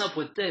 what's up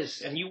with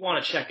this? And you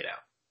want to check it out.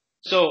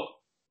 So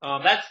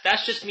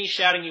that's just me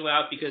shouting you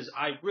out, because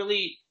I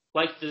really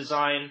like the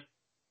design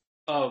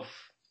of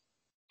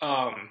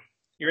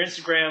your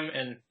Instagram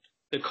and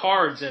the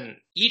cards, and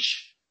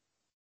each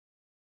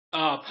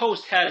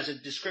post has a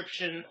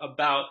description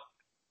about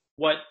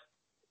what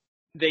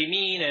they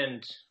mean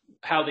and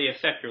how they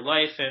affect your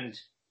life. And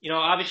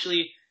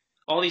obviously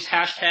all these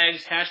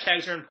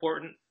hashtags are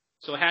important.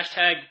 So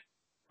hashtag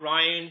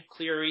Ryan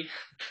Cleary.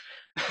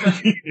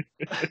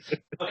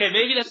 Okay,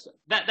 maybe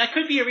that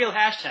could be a real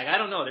hashtag. I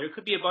don't know. There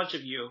could be a bunch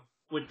of you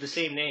with the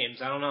same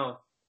names. I don't know.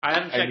 I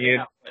haven't checked it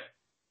out.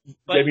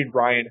 But I mean,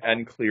 Ryan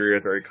and Cleary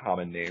are very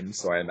common names,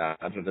 so I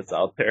imagine it's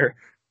out there.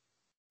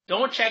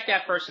 Don't check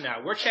that person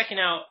out. We're checking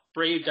out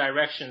Brave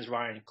Directions,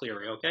 Ryan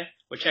Cleary, okay?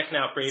 We're checking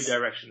out Brave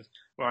Directions,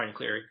 Ryan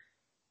Cleary.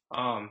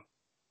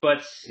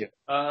 But do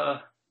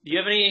you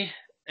have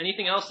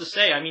anything else to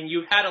say? I mean,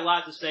 you've had a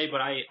lot to say, but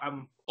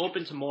I'm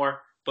open to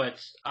more.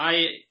 But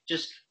I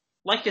just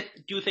like to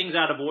do things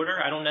out of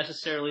order. I don't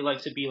necessarily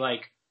like to be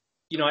like,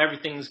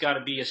 everything's got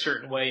to be a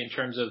certain way in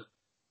terms of,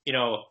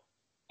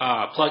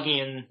 plugging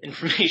in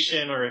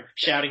information or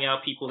shouting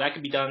out people. That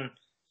could be done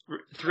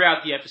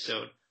throughout the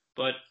episode.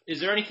 But is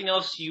there anything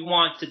else you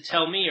want to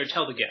tell me or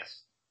tell the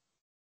guests?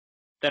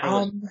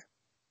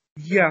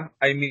 Yeah,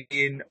 I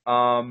mean,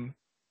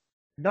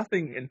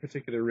 nothing in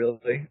particular,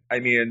 really. I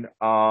mean,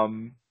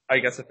 I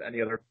guess if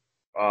any other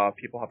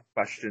people have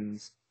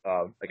questions,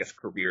 I guess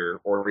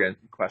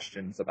career-oriented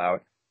questions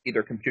about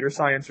either computer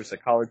science or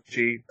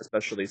psychology,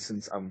 especially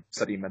since I'm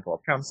studying mental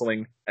health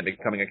counseling and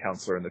becoming a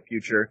counselor in the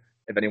future.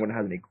 If anyone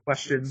has any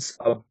questions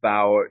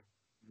about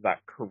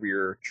that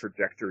career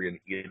trajectory in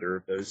either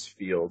of those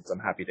fields, I'm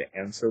happy to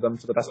answer them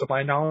to the best of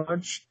my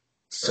knowledge.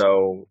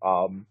 So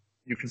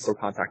you can still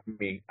contact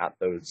me at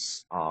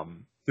those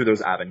through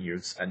those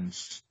avenues, and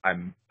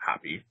I'm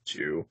happy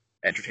to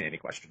entertain any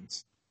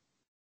questions.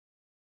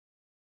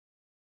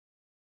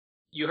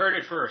 You heard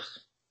it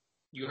first.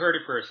 You heard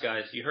it first,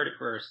 guys. You heard it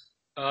first.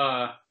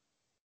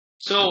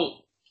 So,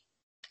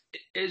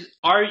 do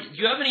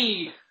you have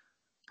any,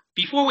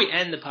 before we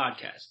end the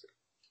podcast,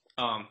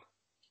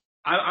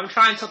 I'm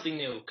trying something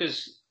new,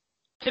 because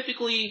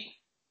typically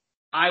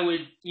I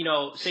would,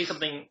 say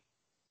something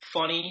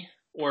funny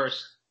or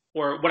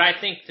what I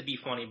think to be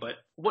funny, but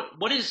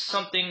what is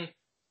something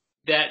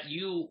that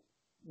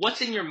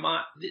what's in your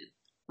mind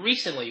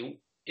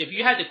recently, if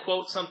you had to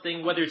quote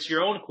something, whether it's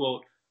your own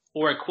quote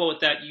or a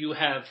quote that you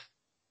have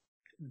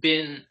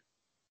been,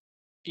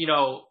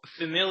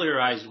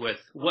 familiarized with,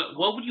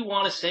 what would you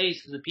want to say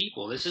to the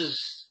people? This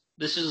is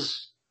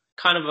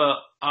kind of a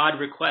odd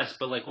request,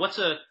 but like, what's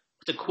a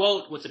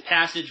quote, what's a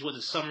passage, what's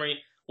a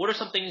summary? What are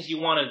some things you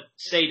want to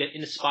say to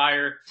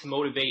inspire, to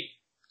motivate,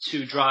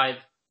 to drive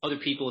other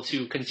people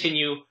to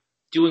continue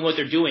doing what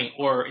they're doing,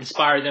 or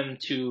inspire them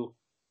to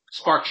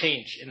spark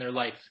change in their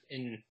life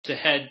and to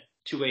head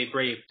to a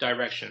brave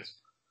direction?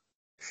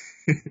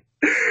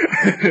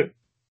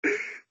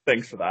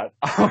 Thanks for that.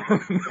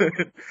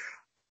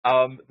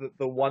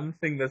 The one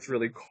thing that's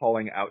really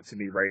calling out to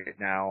me right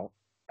now,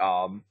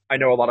 I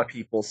know a lot of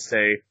people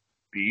say,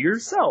 be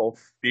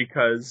yourself,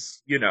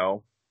 because,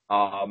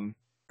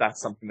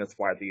 that's something that's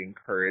widely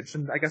encouraged.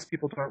 And I guess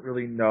people don't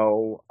really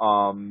know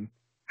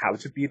how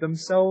to be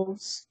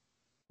themselves.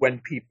 When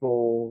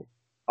people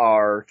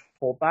are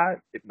told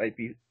that, it might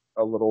be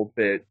a little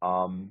bit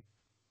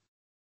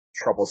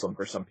troublesome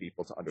for some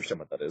people to understand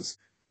what that is.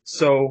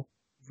 So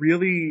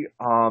really,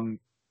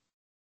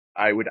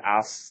 I would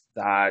ask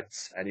that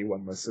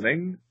anyone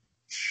listening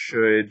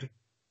should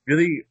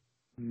really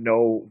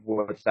know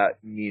what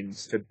that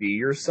means to be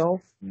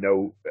yourself.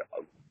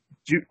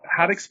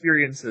 Have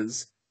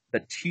experiences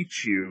that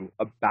teach you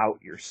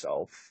about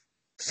yourself,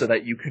 so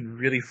that you can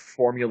really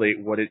formulate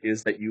what it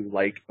is that you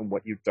like and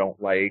what you don't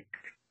like,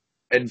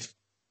 and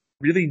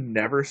really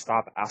never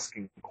stop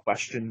asking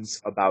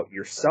questions about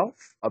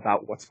yourself,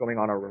 about what's going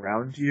on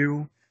around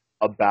you,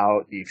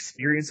 about the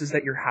experiences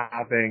that you're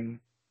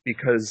having,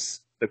 because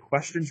the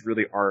questions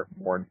really are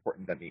more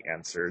important than the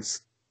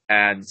answers.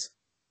 And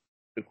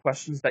the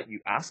questions that you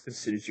ask, as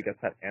soon as you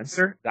get that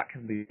answer, that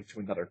can lead to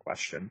another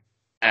question.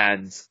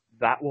 And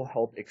that will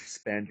help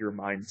expand your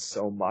mind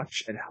so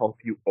much and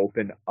help you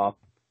open up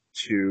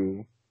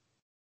to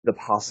the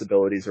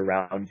possibilities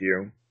around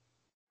you.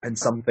 And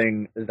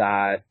something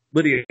that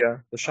Lydia,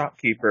 the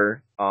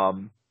shopkeeper,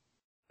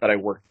 that I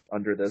worked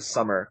under this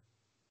summer,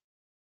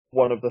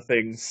 one of the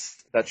things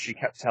that she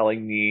kept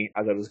telling me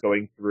as I was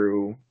going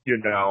through,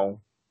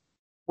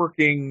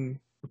 working,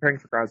 preparing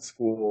for grad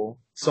school,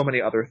 so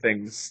many other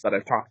things that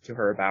I've talked to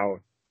her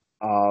about,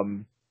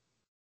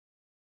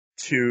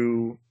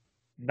 to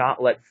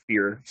not let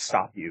fear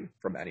stop you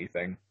from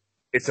anything.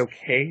 It's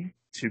okay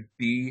to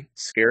be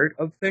scared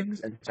of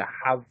things and to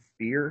have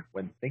fear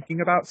when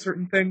thinking about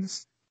certain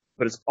things,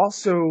 but it's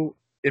also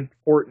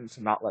important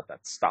to not let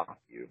that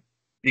stop you,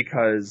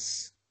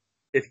 because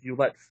if you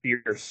let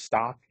fear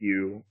stop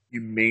you,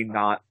 you may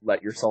not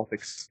let yourself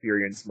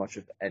experience much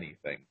of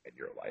anything in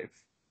your life.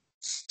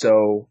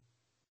 So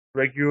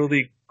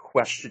regularly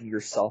question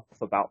yourself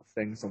about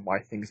things and why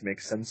things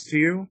make sense to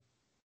you,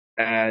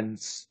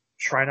 and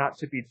try not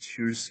to be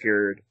too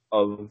scared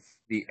of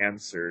the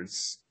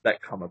answers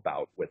that come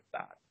about with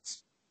that,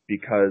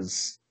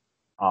 because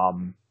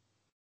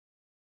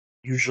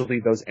usually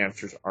those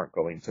answers aren't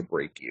going to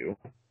break you.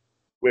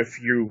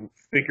 If you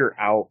figure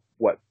out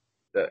what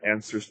the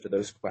answers to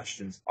those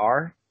questions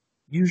are,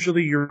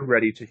 usually you're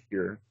ready to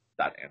hear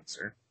that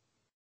answer.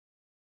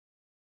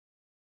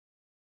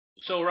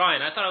 So,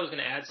 Ryan, I thought I was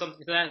going to add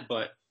something to that,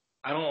 but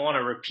I don't want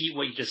to repeat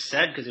what you just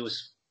said, because it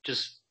was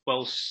just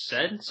well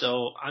said.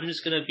 So I'm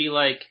just going to be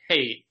like,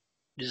 hey,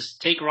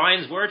 just take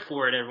Ryan's word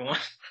for it, everyone.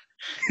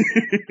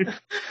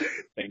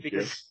 Thank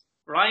because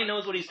you. Ryan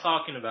knows what he's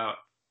talking about.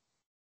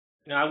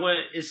 You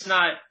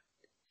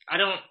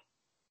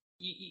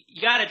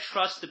got to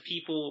trust the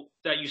people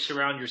that you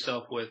surround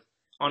yourself with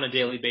on a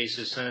daily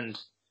basis. And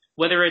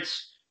whether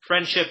it's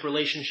friendship,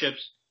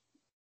 relationships,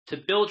 to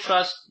build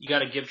trust, you got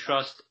to give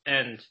trust.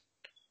 And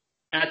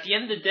at the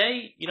end of the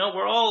day,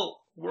 we're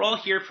all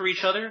here for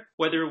each other,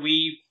 whether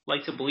we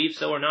like to believe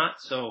so or not.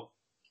 So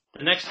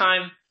the next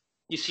time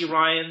you see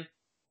Ryan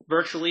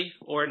virtually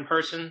or in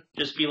person,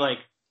 just be like,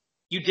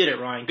 you did it,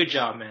 Ryan. Good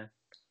job, man.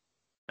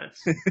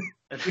 That's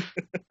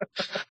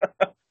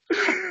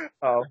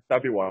Oh,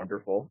 that'd be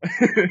wonderful.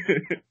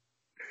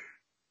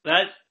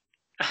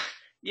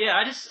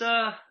 Yeah,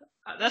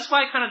 that's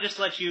why I kind of just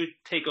let you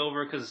take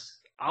over, because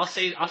I'll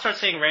start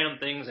saying random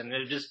things and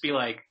it'll just be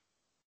like,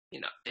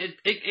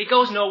 it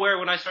goes nowhere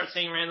when I start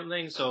saying random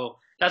things. So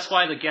That's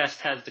why the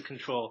guest has the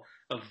control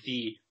of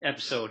the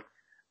episode.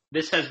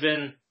 This has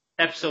been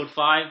episode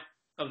 5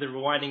 of the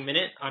Rewinding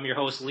Minute. I'm your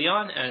host,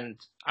 Leon, and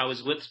I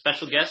was with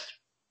special guest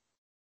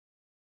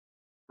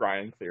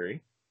Ryan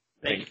Cleary.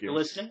 Thank you for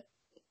listening.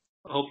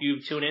 I hope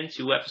you tune in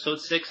to episode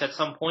 6 at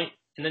some point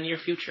in the near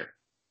future.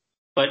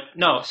 But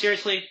no,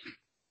 seriously,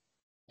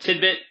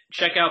 Tidbit,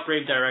 check out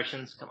Brave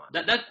Directions. Come on,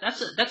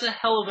 that's a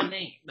hell of a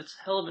name. That's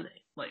a hell of a name.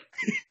 Like,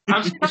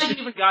 I'm surprised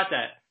you even got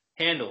that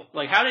handle.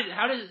 Like,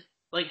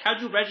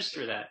 how'd you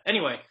register that?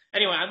 Anyway,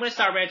 I'm gonna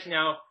start ranting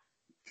now.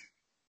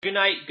 Good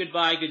night,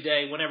 goodbye, good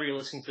day. Whenever you're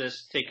listening to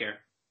this, take care.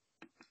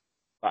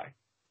 Bye.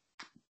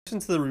 Listen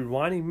to the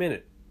Rewinding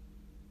Minute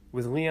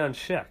with Leon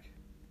Sheck,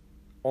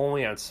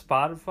 only on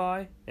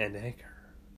Spotify and Anchor.